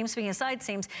side seam, speaking of side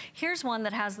seams, here's one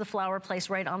that has the flower placed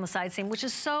right on the side seam, which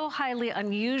is so highly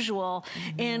unusual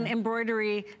in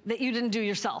embroidery that you didn't do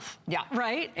yourself. Yeah.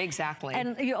 Right? Exactly.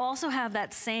 And you also have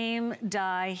that same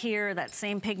dye here, that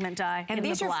same pigment dye in the black. And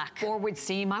these are forward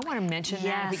seam. I want to mention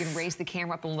that, if we can raise the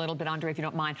camera up a little bit, Andre, if you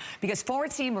don't mind, because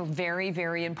forward seam are very,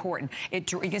 very important. You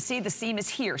can see the seam is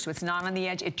here, so it's not on the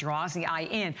edge. It draws the eye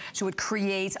in, so it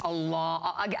creates a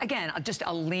long, again, just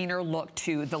a leaner look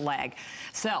to the leg.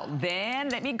 So then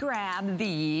let me grab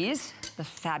these, the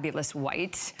fabulous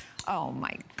white. Oh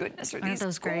my goodness, are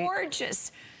these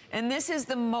gorgeous? And this is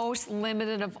the most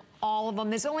limited of all of them.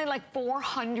 There's only like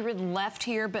 400 left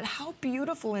here, but how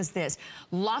beautiful is this?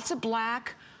 Lots of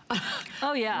black.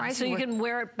 Oh yeah, so you can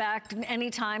wear it back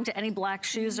anytime to any black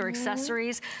shoes or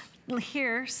accessories.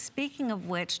 Here, speaking of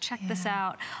which, check this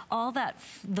out. All that,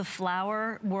 the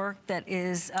flower work that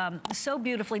is so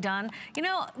beautifully done. You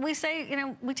know, we say, you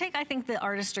know, we take, I think, the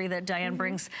artistry that Diane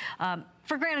brings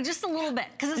for granted just a little bit,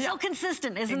 because it's so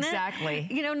consistent, isn't it? Exactly.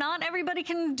 You know, not everybody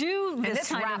can do this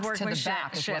kind of work. To the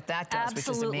back is what that does, which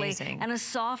is amazing. And a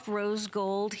soft rose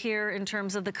gold here in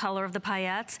terms of the color of the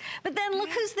paillettes. But then look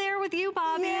who's there with you,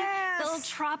 Bobby. Yes. The little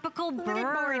tropical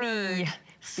bird.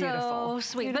 So beautiful.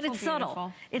 sweet, Beautiful, but it's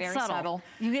subtle. It's very subtle. subtle.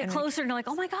 You get closer and you're like,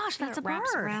 oh my gosh, that's a bird.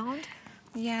 Wraps around.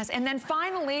 Yes, and then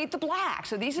finally the black.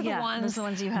 So these are the ones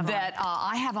you have that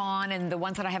I have on, and the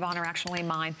ones that I have on are actually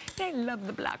mine. I love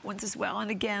the black ones as well.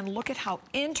 And again, look at how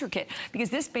intricate, because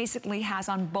this basically has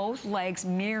on both legs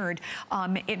mirrored,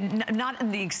 not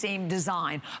in the same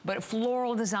design, but a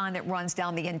floral design that runs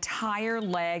down the entire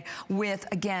leg with,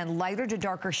 again, lighter to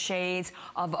darker shades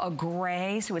of a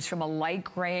gray. So it's from a light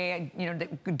gray, you know,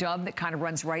 the dove that kind of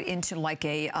runs right into like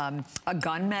a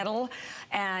gunmetal,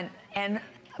 and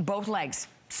both legs.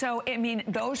 So, I mean,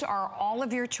 those are all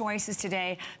of your choices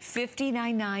today,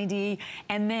 $59.90.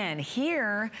 And then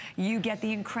here, you get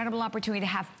the incredible opportunity to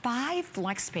have 5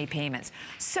 FlexPay payments.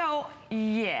 So,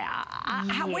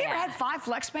 have we ever had 5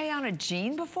 FlexPay on a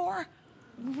jean before?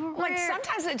 Like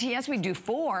sometimes at TS we do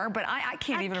 4, but I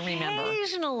can't even remember.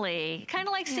 Occasionally, kind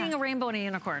of like seeing a rainbow and a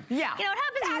unicorn. Yeah, you know, it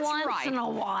happens once in a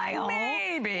while.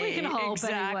 Maybe. We can hope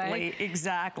anyway.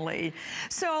 Exactly.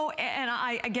 So,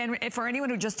 and again, for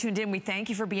anyone who just tuned in, we thank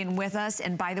you for being with us.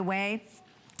 And by the way,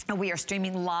 we are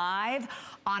streaming live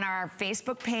on our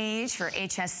Facebook page for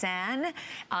HSN,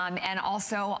 and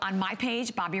also on my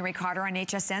page, Bobby Ray Carter on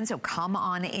HSN, so come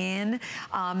on in.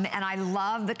 And I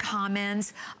love the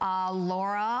comments.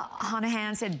 Laura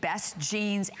Honahan said, best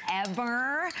jeans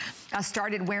ever.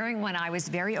 Started wearing when I was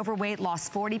very overweight,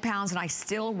 lost 40 pounds, and I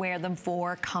still wear them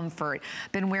for comfort.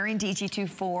 Been wearing DG2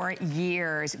 for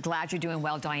years. Glad you're doing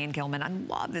well, Diane Gilman. I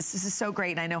love this. This is so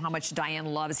great, and I know how much Diane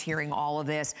loves hearing all of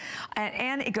this.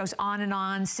 And it goes on and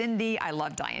on. Cindy, I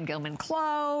love Diane Gilman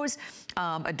clothes,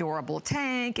 adorable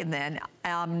tank, and then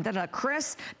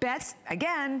Chris Betts,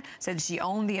 again, said she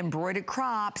owned the embroidered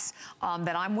crops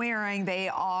that I'm wearing. They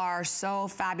are so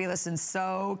fabulous and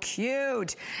so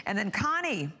cute. And then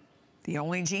Connie, the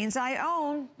only jeans I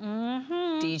own,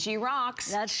 DG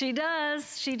rocks. That she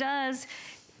does, she does.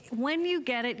 When you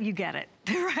get it,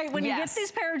 right? When you get these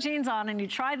pair of jeans on and you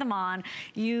try them on,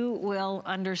 you will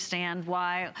understand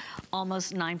why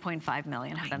almost 9.5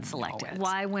 million have been selected.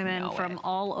 Why women from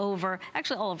all over,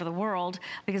 actually all over the world,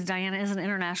 because Diana is an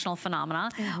international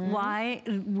phenomenon, why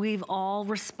we've all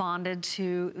responded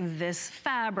to this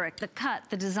fabric, the cut,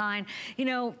 the design. You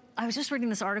know, I was just reading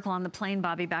this article on the plane,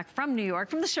 Bobby, back from New York,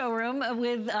 from the showroom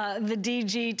with the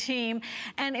DG team,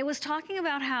 and it was talking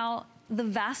about how the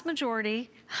vast majority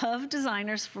of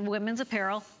designers for women's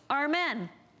apparel are men.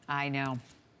 I know.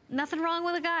 Nothing wrong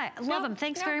with a guy. Love him.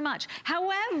 Thanks very much.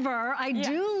 However, I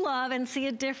do love and see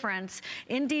a difference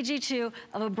in DG2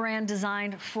 of a brand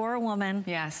designed for a woman.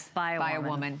 Yes, by a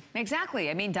woman. Exactly.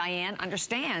 I mean, Diane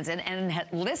understands and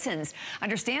listens,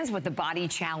 understands what the body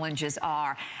challenges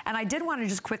are. And I did want to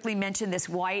just quickly mention this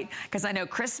white, because I know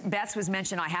Chris Betts was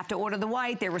mentioned, I have to order the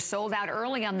white. They were sold out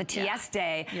early on the TS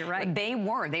day. You're right.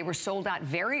 They were sold out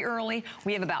very early.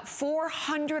 We have about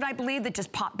 400, I believe, that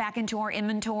just popped back into our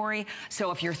inventory.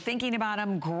 So if you're thinking about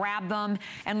them, grab them.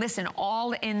 And listen,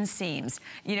 all inseams,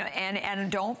 you know,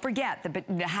 and don't forget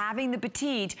having the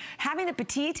petite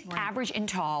average and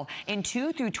tall in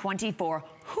 2 through 24.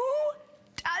 Who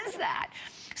does that?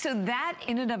 So that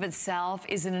in and of itself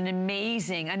is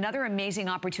another amazing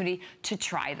opportunity to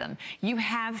try them. You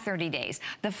have 30 days.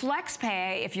 The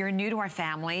FlexPay, if you're new to our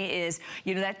family, is,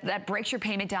 you know, that breaks your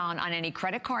payment down on any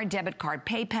credit card, debit card,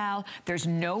 PayPal. There's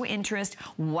no interest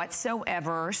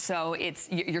whatsoever. So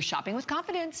you're shopping with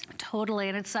confidence. Totally,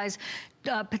 and it's size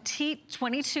petite,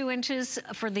 22 inches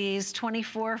for these,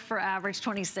 24 for average,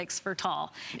 26 for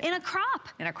tall. In a crop.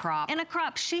 In a crop. In a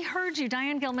crop. She heard you.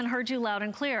 Diane Gilman heard you loud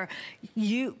and clear.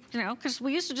 You know, because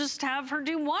we used to just have her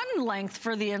do one length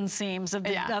for the inseams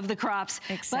of the crops.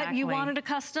 Exactly. But you wanted a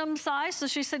custom size, so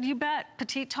she said, you bet.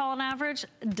 Petite, tall, and average,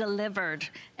 delivered.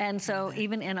 And so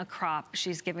even in a crop,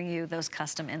 she's giving you those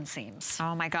custom inseams.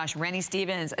 Oh my gosh, Rennie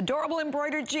Stevens, adorable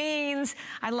embroidered jeans.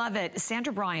 I love it.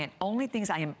 Sandra Bryant, only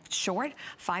things I am short,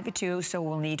 5'2", so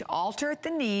we'll need to alter at the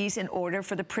knees in order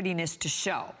for the prettiness to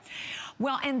show.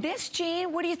 Well, and this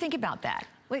jean, what do you think about that?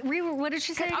 Wait, what did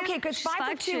she say again? Okay, because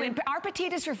 5'2", and our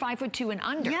petite is for 5'2" and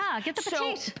under. Yeah, get the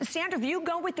petite. So, Sandra, if you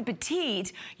go with the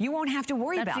petite, you won't have to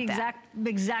worry about that. That's the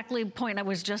exactly point I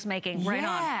was just making. Right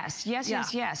on.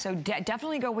 Yes. So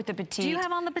definitely go with the petite. Do you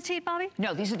have on the petite, Bobby?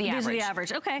 No, these are the average. These are the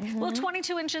average. Okay. Well,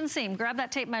 22-inch inseam. Grab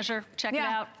that tape measure. Check it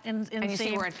out. And you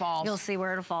see where it falls. You'll see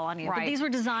where it'll fall on you. Right. But these were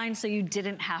designed so you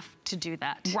didn't have to do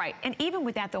that. Right, and even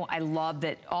with that though, I love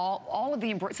that all of the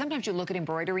embroidery, sometimes you look at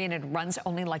embroidery and it runs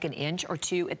only like an inch or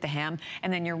two at the hem,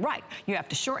 and then you're right, you have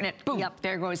to shorten it, boom,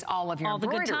 there goes all of your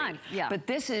embroidery. All the good time, yeah. But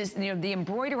this is, you know, the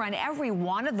embroidery on every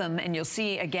one of them, and you'll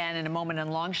see again in a moment in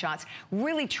long shots,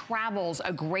 really travels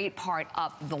a great part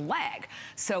up the leg.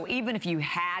 So even if you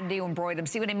had to embroider them,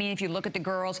 see what I mean? If you look at the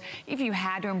girls, if you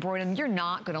had to embroider them, you're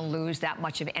not gonna lose that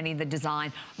much of any of the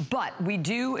design. But we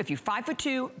do, if you're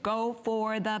 5'2", go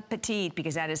for the petite,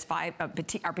 because that is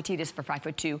our petite is for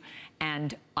 5'2"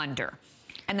 and under.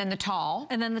 And then the tall.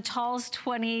 And then the tall's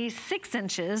 26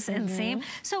 inches inseam.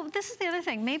 So this is the other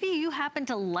thing. Maybe you happen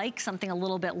to like something a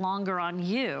little bit longer on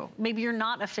you. Maybe you're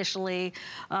not officially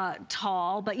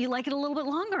tall, but you like it a little bit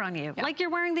longer on you. Like you're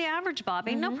wearing the average,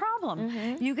 Bobby, no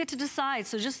problem. You get to decide.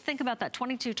 So just think about that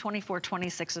 22, 24,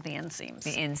 26 of the inseams.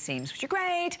 The inseams, which are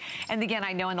great. And again,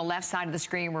 I know on the left side of the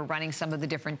screen, we're running some of the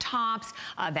different tops.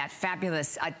 That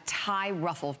fabulous tie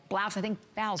ruffle blouse. I think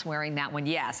Val's wearing that one.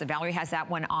 Yes, Valerie has that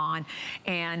one on.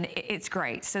 And it's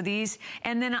great. So these,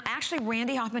 and then actually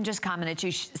Randy Hoffman just commented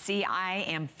to see, I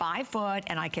am 5 foot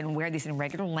and I can wear these in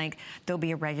regular length. They'll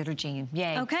be a regular jean.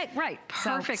 Yay. Okay, right.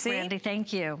 Perfect, so, Randy.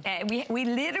 Thank you. We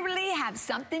literally have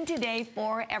something today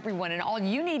for everyone, and all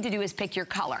you need to do is pick your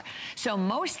color. So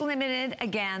most limited,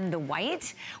 again, the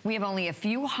white. We have only a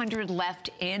few hundred left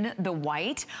in the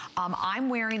white. I'm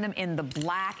wearing them in the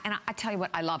black, and I tell you what,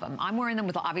 I love them. I'm wearing them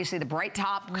with obviously the bright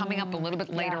top coming up a little bit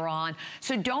later on.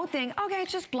 So don't think, okay,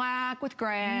 it's just black with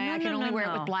gray. I can only wear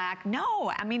it with black.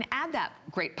 No, I mean, add that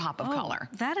great pop of color.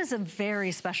 That is a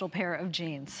very special pair of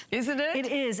jeans. Isn't it?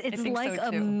 It is. It's like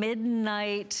a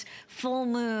midnight full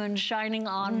moon shining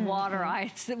on water.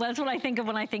 That's what I think of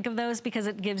when I think of those, because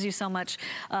it gives you so much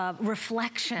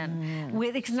reflection.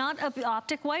 It's not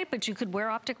optic white, but you could wear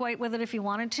optic white with it if you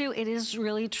wanted to. It is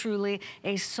really, truly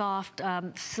a soft,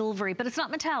 silvery, but it's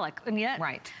not metallic. And yet,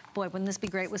 boy, wouldn't this be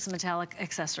great with some metallic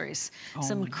accessories?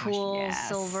 Some cool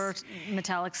silver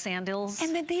metallic sandals.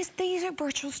 And then these are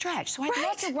virtual stretch. So I'd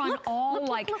love to run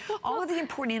all of the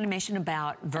important information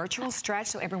about virtual stretch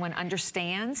so everyone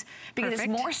understands, because it's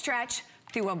more stretch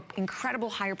through an incredible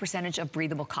higher percentage of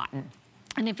breathable cotton.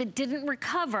 And if it didn't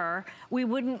recover, we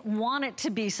wouldn't want it to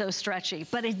be so stretchy,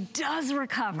 but it does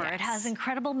recover. It has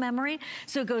incredible memory,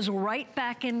 so it goes right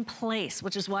back in place,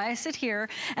 which is why I sit here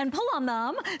and pull on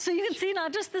them, so you can see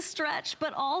not just the stretch,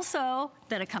 but also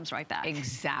that it comes right back.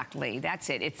 Exactly, that's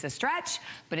it. It's the stretch,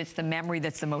 but it's the memory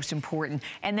that's the most important.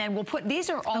 And then we'll put, these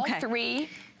are all three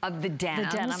of the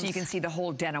denims. So you can see the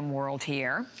whole denim world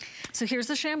here. So here's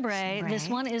the chambray. This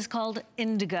one is called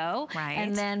indigo.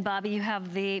 And then, Bobby, you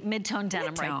have the mid-tone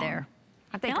denim right there.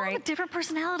 Aren't they all great? have a different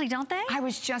personality, don't they? I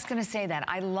was just gonna say that.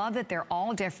 I love that they're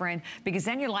all different, because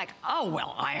then you're like, oh,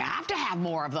 well, I have to have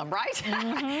more of them, right?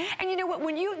 And you know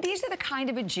what, these are the kind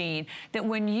of a jean that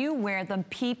when you wear them,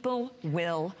 people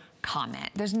will comment.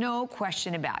 There's no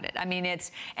question about it. I mean, it's,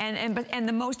 and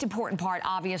the most important part,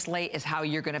 obviously, is how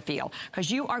you're gonna feel, because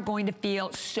you are going to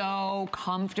feel so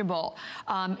comfortable.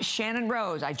 Shannon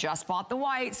Rose, I just bought the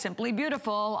white, simply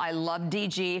beautiful. I love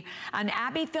DG. And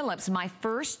Abby Phillips, my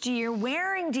first year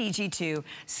wearing DG2,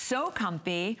 so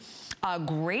comfy,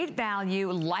 great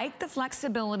value, like the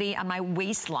flexibility on my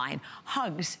waistline.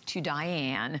 Hugs to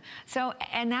Diane. So,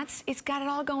 and it's got it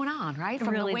all going on, right? From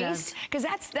really the waist, because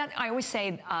I always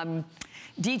say,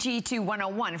 DG2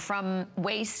 101, from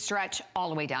waist stretch all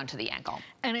the way down to the ankle.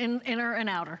 And inner and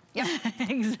outer. Yep.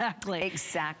 Exactly.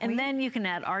 Exactly. And then you can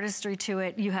add artistry to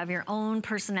it. You have your own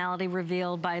personality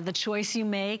revealed by the choice you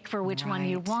make for which one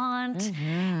you want.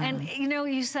 And you know,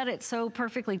 you said it so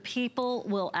perfectly. People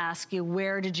will ask you,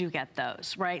 where did you get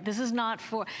those, right? This is not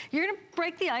for, you're gonna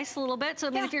break the ice a little bit. So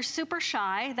if you're super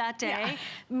shy that day,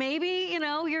 maybe, you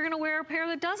know, you're gonna wear a pair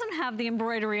that doesn't have the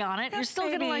embroidery on it. You're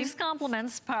still gonna like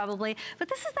compliments probably. But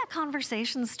this is that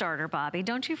conversation starter, Bobby.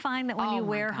 Don't you find that when you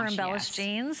wear her embellished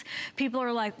jeans, people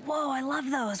are like, whoa, I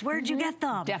love those. Where'd you get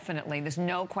them? Definitely, there's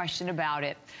no question about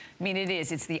it. I mean,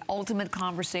 it's the ultimate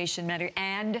conversation matter.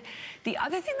 And the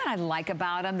other thing that I like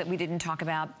about them that we didn't talk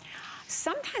about,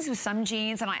 sometimes with some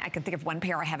jeans, and I can think of one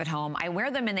pair I have at home, I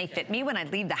wear them and they fit me when I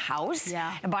leave the house.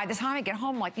 And by the time I get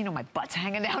home, like, you know, my butt's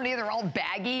hanging down here, they're all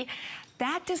baggy.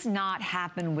 That does not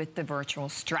happen with the virtual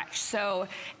stretch. So,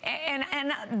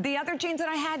 and the other jeans that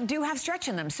I had do have stretch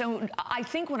in them. So I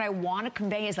think what I want to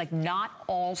convey is, like, not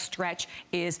all stretch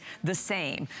is the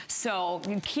same. So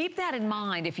keep that in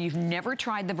mind if you've never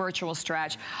tried the virtual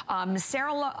stretch.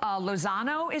 Sarah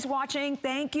Lozano is watching.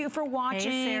 Thank you for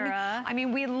watching. Hey, Sarah. I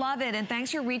mean, we love it. And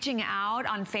thanks for reaching out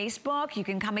on Facebook. You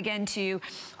can come again to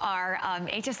our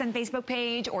HSN Facebook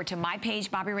page or to my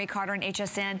page, Bobby Ray Carter on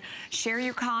HSN. Share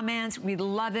your comments. We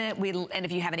love it. And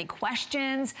if you have any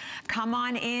questions, come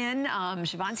on in.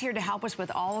 Siobhan's here to help us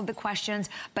with all of the questions,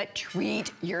 but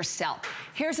treat yourself.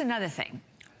 Here's another thing.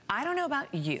 I don't know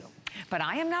about you, but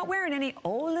I am not wearing any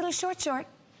old little short.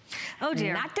 Oh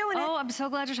dear. Not doing it. Oh, I'm so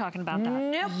glad you're talking about that.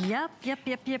 Nope.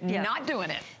 Yep. Not doing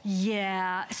it.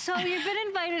 Yeah. So you've been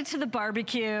invited to the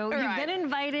barbecue. Right. You've been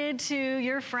invited to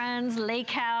your friend's lake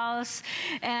house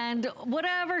and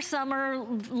whatever summer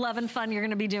love and fun you're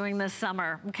going to be doing this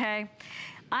summer, okay?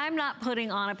 I'm not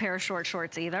putting on a pair of short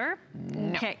shorts either.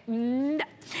 No. Okay. No.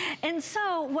 And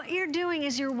so what you're doing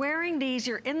is you're wearing these,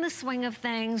 you're in the swing of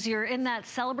things, you're in that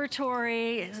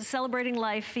celebratory, celebrating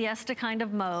life fiesta kind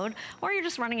of mode, or you're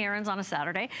just running errands on a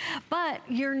Saturday, but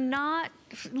you're not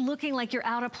looking like you're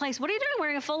out of place. What are you doing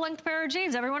wearing a full-length pair of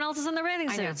jeans? Everyone else is in their bathing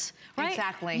suits, right?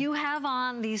 Exactly. You have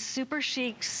on these super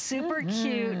chic, super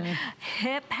cute,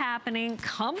 hip happening,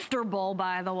 comfortable,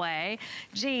 by the way,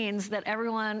 jeans that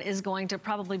everyone is going to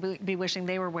probably be wishing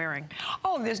they were wearing.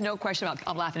 Oh, there's no question about,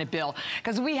 I'm laughing at Bill,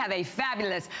 because we have a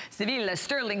fabulous Sevilla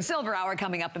Sterling Silver Hour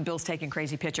coming up, and Bill's taking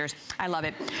crazy pictures. I love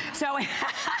it. So,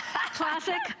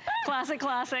 classic.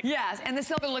 Yes, and the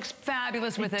silver looks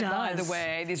fabulous with it, by the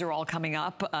way. These are all coming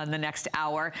up in the next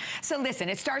hour. So listen,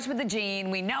 it starts with the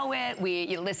jean. We know it.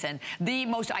 Listen, the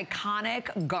most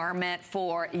iconic garment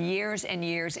for years and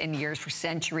years and years, for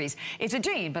centuries. It's a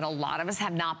jean, but a lot of us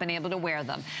have not been able to wear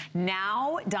them.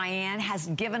 Now, Diane has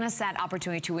given us that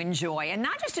opportunity to enjoy, and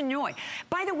not just enjoy.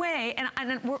 By the way,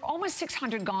 and we're almost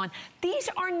 600 gone, these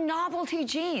are novelty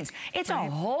jeans. It's a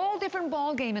whole different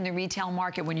ball game in the retail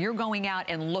market when you're going out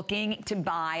and looking to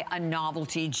buy a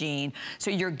novelty jean. So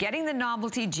you're getting the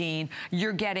novelty jean.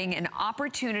 You're getting an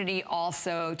opportunity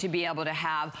also to be able to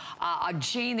have a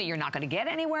jean that you're not going to get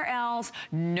anywhere else.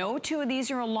 No two of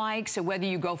these are alike. So whether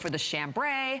you go for the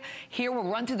chambray, here we'll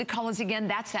run through the colors again.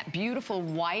 That's that beautiful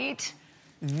white.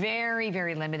 Very,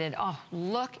 very limited. Oh,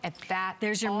 look at that.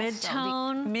 There's your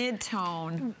mid-tone.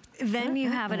 Mid-tone. Then you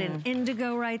have it in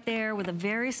indigo right there with a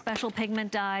very special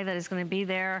pigment dye that is going to be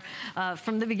there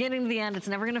from the beginning to the end. It's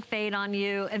never going to fade on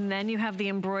you. And then you have the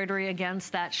embroidery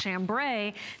against that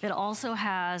chambray that also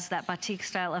has that batik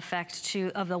style effect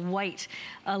of the white,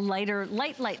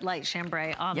 light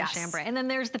chambray on the chambray. And then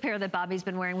there's the pair that Bobby's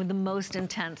been wearing with the most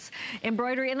intense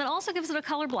embroidery. And that also gives it a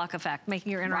color block effect,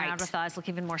 making your inner and outer thighs look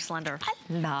even more slender. I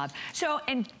love. So,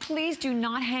 and please do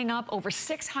not hang up. Over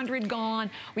 600 gone.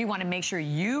 We want to make sure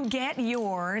you get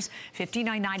yours,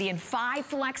 $59.90, and 5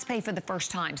 flex pay for the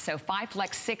first time. So 5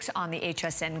 flex, 6 on the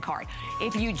HSN card.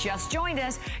 If you just joined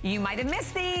us, you might have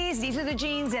missed these. These are the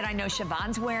jeans that I know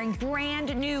Siobhan's wearing.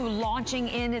 Brand new, launching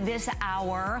in this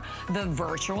hour, the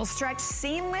virtual stretch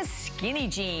seamless skinny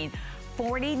jean.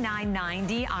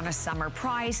 $49.90 on a summer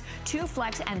price, 2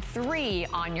 flex and 3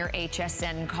 on your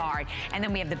HSN card. And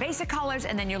then we have the basic colors,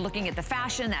 and then you're looking at the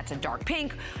fashion. That's a dark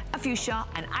pink, a fuchsia,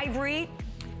 an ivory,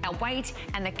 a white,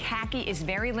 and the khaki is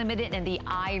very limited, and the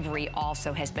ivory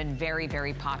also has been very,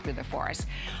 very popular for us.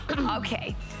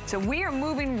 Okay, so we are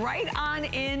moving right on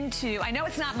into, I know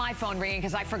it's not my phone ringing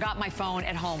because I forgot my phone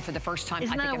at home for the first time.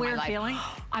 Isn't that a weird feeling?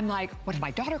 I'm like, what if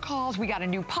my daughter calls? We got a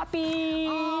new puppy,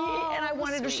 and I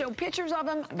wanted to show pictures of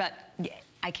him, but yeah,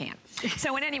 I can't.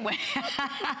 So in any way,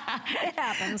 it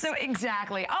happens. So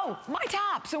exactly. Oh, my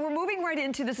top. So we're moving right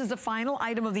into, this is the final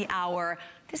item of the hour.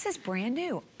 This is brand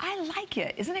new. I like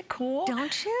it. Isn't it cool?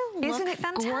 Don't you? Isn't it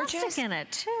fantastic gorgeous? In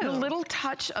it too. The little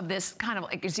touch of this kind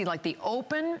of, you can see like the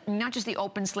open, not just the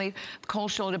open sleeve, cold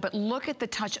shoulder, but look at the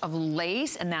touch of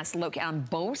lace, and that's located on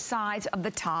both sides of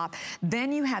the top.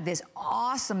 Then you have this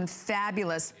awesome,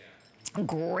 fabulous,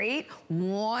 great,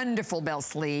 wonderful bell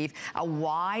sleeve, a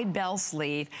wide bell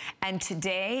sleeve, and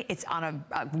today it's on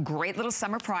a great little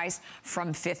summer price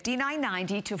from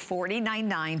 $59.90 to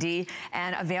 $49.90,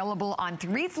 and available on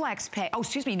 3 flex pay. Oh,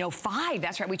 excuse me, no, 5.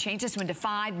 That's right, we changed this one to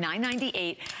 $5,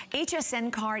 $9.98.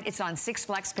 HSN card, it's on 6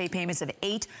 flex pay payments of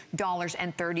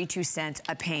 $8.32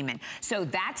 a payment. So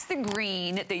that's the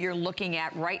green that you're looking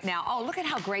at right now. Oh, look at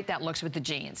how great that looks with the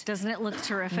jeans. Doesn't it look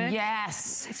terrific?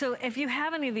 Yes. So if you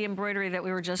have any of the embroidery that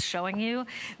we were just showing you,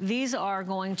 these are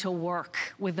going to work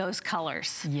with those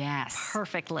colors. Yes.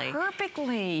 Perfectly.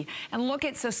 Perfectly. And look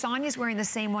at, so Sonia's wearing the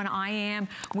same one I am,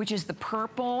 which is the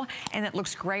purple, and it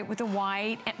looks great with the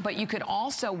white, but you could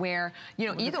also wear, you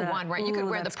know, either one, right? You could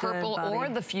wear the purple or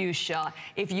the fuchsia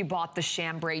if you bought the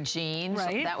chambray jeans.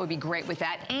 Right. So that would be great with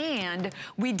that. And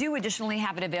we do additionally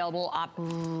have it available up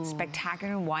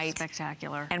spectacular white.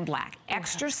 Spectacular. And black.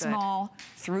 Extra small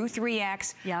through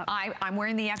 3X. Yeah. I'm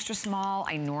wearing the extra small.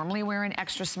 I normally wear an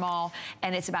extra small,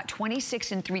 and it's about 26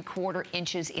 3/4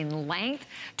 inches in length,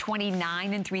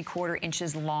 29 3/4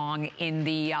 inches long in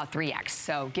the 3X.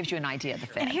 So gives you an idea of the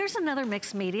fit. And here's another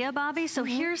mixed media, Bobby. So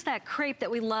here's that crepe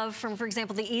that we love from, for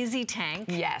example, the Easy Tank.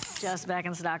 Yes. Just back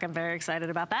in stock. I'm very excited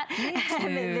about that. Me too.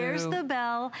 And then there's the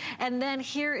bell. And then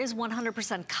here is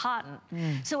 100% cotton.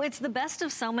 So it's the best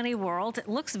of so many worlds. It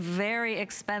looks very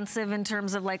expensive in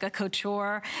terms of like a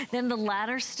couture. Then the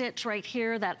ladder stitch right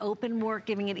here, that open work,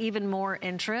 giving it even more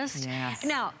interest. Yes.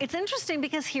 Now, it's interesting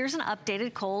because here's an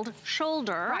updated cold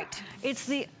shoulder. Right. It's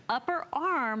the upper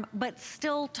arm, but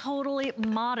still totally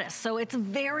modest. So it's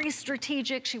very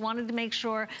strategic. She wanted to make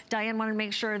sure, Diane wanted to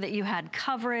make sure that you had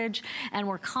coverage and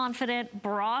were confident,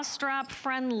 bra strap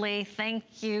friendly. Thank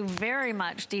you very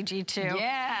much, DG2.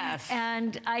 Yes.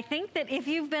 And I think that if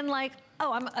you've been like,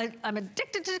 oh, I'm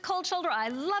addicted to cold shoulder, I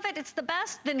love it, it's the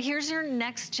best, then here's your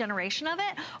next generation of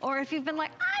it. Or if you've been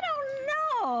like, I don't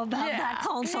know about that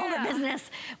cold shoulder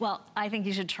business, well, I think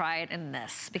you should try it in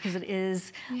this because it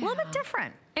is a little bit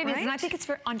different. It is, and I think it's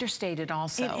very understated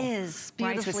also. It is,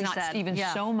 right? beautifully So it's not said. even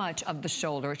so much of the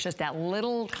shoulder. It's just that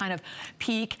little kind of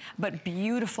peak, but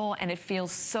beautiful, and it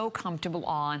feels so comfortable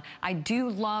on. I do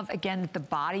love, again, that the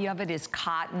body of it is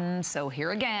cotton. So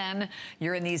here again,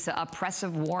 you're in these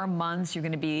oppressive warm months. You're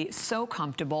gonna be so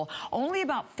comfortable. Only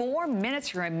about 4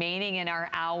 minutes remaining in our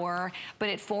hour, but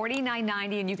at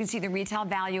 $49.90, and you can see the retail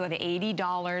value of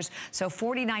 $80. So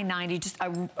 $49.90, just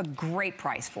a great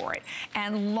price for it.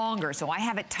 And longer, so I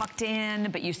have it tucked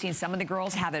in, but you've seen some of the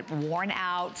girls have it worn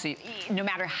out, so no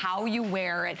matter how you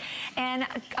wear it. And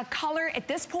a color at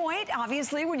this point,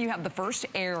 obviously, when you have the first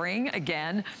airing,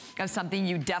 again, of something,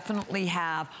 you definitely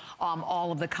have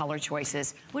all of the color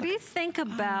choices. What do you think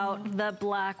about the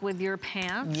black with your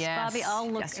pants, Yes. Bobby? I'll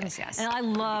look. Yes. And I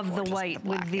love the Gorgeous, white the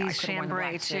with black. these Yeah, I could've worn the chambray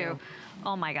black too.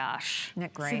 Oh my gosh. Isn't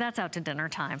that great? See, that's out to dinner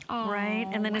time, Oh, right?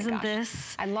 And then my isn't gosh.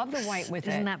 this? I love the white with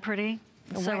it. Isn't that pretty?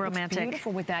 The So white looks romantic.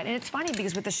 beautiful with that. And it's funny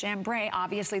because with the chambray,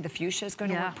 obviously the fuchsia is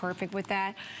going to work perfect with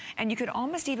that. And you could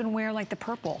almost even wear like the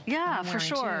purple. Yeah, I'm for wearing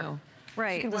sure. too.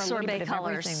 Right, You can the wear a little sorbet bit of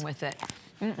colors. everything with it.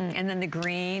 And then the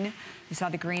green. You saw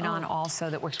the green on also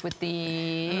that works with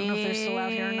the. I don't know if they're still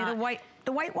out here or not.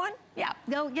 The white one? Yeah.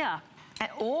 Oh, yeah.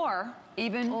 Or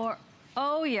even. Or,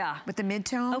 oh, yeah. With the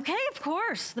mid-tone? Okay, of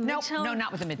course. The mid-tone. No,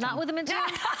 not with the mid-tone. Not with the mid-tone?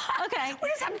 Okay. We're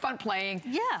just having fun playing.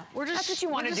 Yeah, we're just. That's what you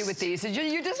want to do with these.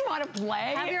 You just want to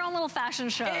play. Have your own little fashion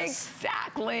shows.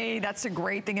 Exactly. That's the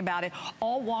great thing about it.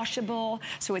 All washable,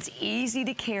 so it's easy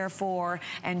to care for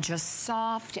and just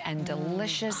soft and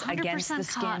delicious against the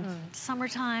skin. Cotton,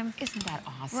 summertime. Isn't that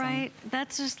awesome? Right?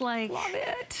 That's just like Love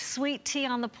it. Sweet tea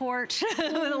on the porch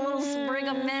with a little sprig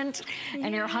of mint,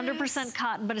 and you're 100%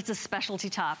 cotton, but it's a specialty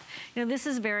top. You know, this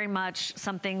is very much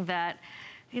something that,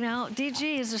 you know,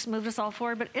 DG has just moved us all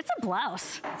forward, but it's a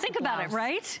blouse. Think about it,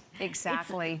 right?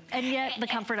 Exactly. And yet the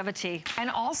comfort of a tee. And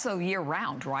also year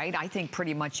round, right? I think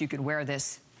pretty much you could wear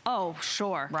this. Oh,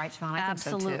 sure. Right, Siobhan? I think so,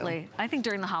 too. Absolutely. I think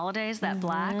during the holidays, that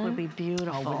black would be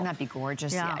beautiful. Oh, wouldn't that be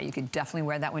gorgeous? Yeah. You could definitely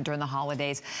wear that one during the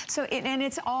holidays. So, and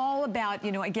it's all about,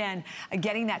 you know, again,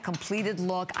 getting that completed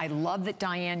look. I love that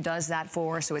Diane does that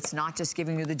for us. So it's not just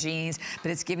giving you the jeans, but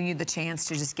it's giving you the chance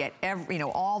to just get every, you know,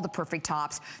 all the perfect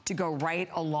tops to go right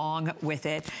along with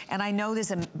it. And I know there's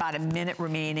about a minute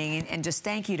remaining, and just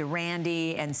thank you to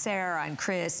Randy and Sarah and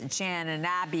Chris and Shannon and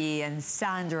Abby and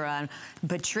Sandra and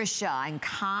Patricia and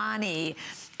Connie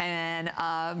and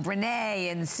Renee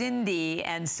and Cindy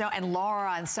and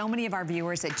Laura and so many of our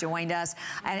viewers that joined us,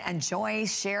 and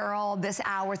Joyce, Cheryl, this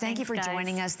hour. Thank you for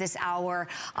joining us this hour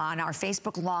on our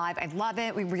Facebook Live. I love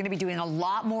it. We're going to be doing a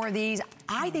lot more of these.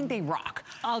 I think they rock.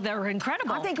 Oh, they're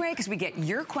incredible. Aren't they great? Because we get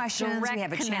your questions. Direct we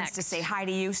have a chance connect. to say hi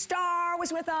to you. Star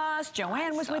was with us.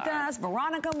 Joanne was with us.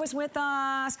 Veronica was with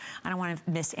us. I don't want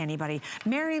to miss anybody.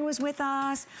 Marion was with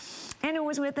us. Anna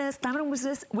was with us. Dominic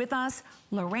was with us.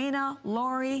 Lorena,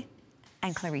 Lori,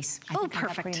 and Clarice. I think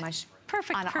perfect. that pretty much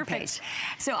Perfect, on our perfect. page.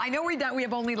 So I know we're done. We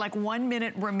have only like 1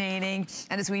 minute remaining.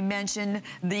 And as we mentioned,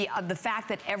 the fact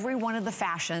that every one of the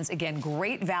fashions, again,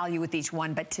 great value with each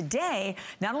one. But today,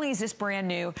 not only is this brand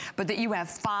new, but that you have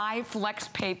 5 flex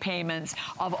pay payments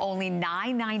of only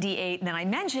 $9.98. And then I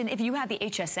mentioned, if you have the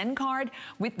HSN card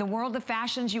with the World of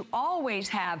Fashions, you always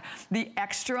have the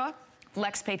extra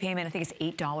flex pay payment. I think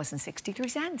it's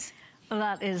 $8.63.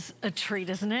 That is a treat,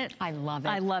 isn't it? I love it.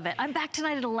 I love it. I'm back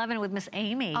tonight at 11 with Miss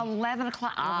Amy. 11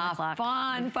 o'clock. 11 o'clock.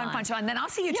 Fun. So, and then I'll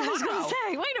see you tomorrow. I was going to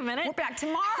say, wait a minute. We're back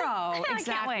tomorrow. I can't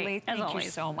Exactly. wait, as Thank you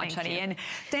always. so much, Thank honey. you. And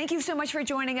thank you so much for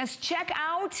joining us. Check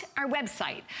out our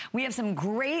website. We have some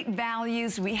great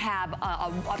values. We have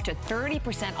up to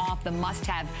 30% off the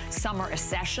must-have summer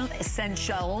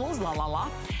essentials,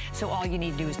 So all you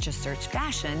need to do is just search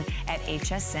fashion at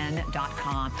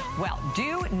hsn.com. Well,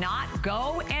 do not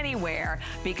go anywhere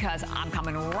because I'm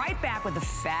coming right back with the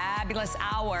fabulous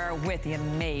hour with the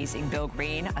amazing Bill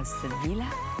Green of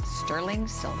Sevilla Sterling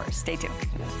Silver. Stay tuned.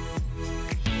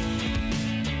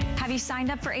 Have you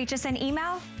signed up for HSN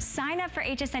email? Sign up for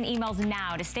HSN emails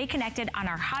now to stay connected on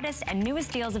our hottest and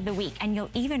newest deals of the week, and you'll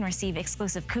even receive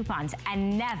exclusive coupons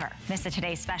and never miss a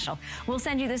today's special. We'll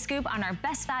send you the scoop on our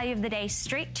best value of the day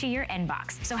straight to your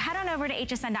inbox. So head on over to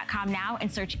hsn.com now and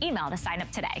search email to sign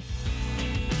up today.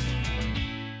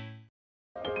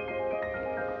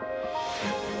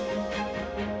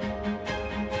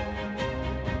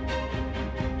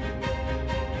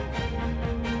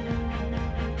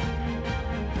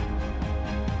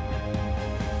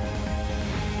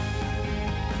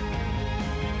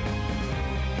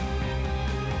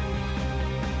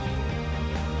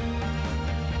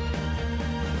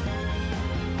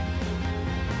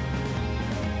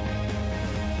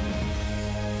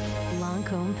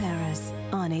 Paris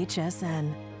on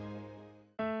HSN.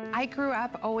 I grew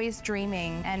up always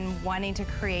dreaming and wanting to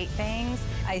create things.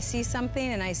 I see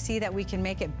something and I see that we can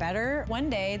make it better. One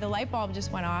day, the light bulb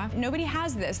just went off. Nobody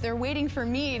has this. They're waiting for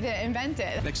me to invent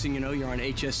it. Next thing you know, you're on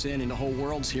HSN and the whole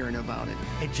world's hearing about it.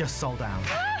 It just sold out.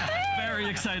 Very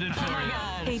excited for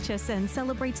you. HSN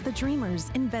celebrates the dreamers,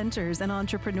 inventors, and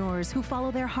entrepreneurs who follow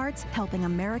their hearts, helping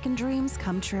American dreams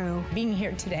come true. Being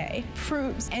here today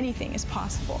proves anything is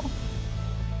possible.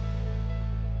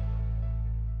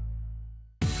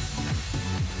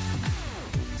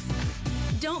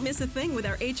 Don't miss a thing with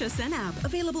our HSN app,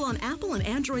 available on Apple and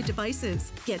Android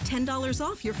devices. Get $10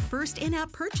 off your first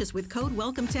in-app purchase with code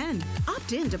WELCOME10.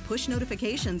 Opt in to push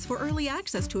notifications for early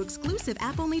access to exclusive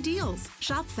app-only deals.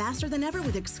 Shop faster than ever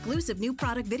with exclusive new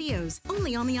product videos,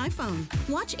 only on the iPhone.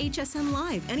 Watch HSN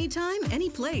live anytime, any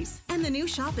place. And the new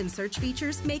shop and search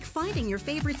features make finding your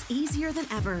favorites easier than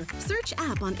ever. Search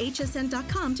app on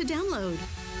hsn.com to download.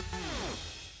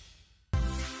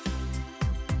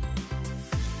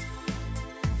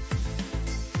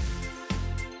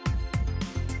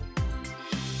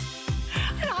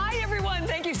 Hi, everyone.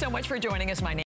 Thank you so much for joining us. My name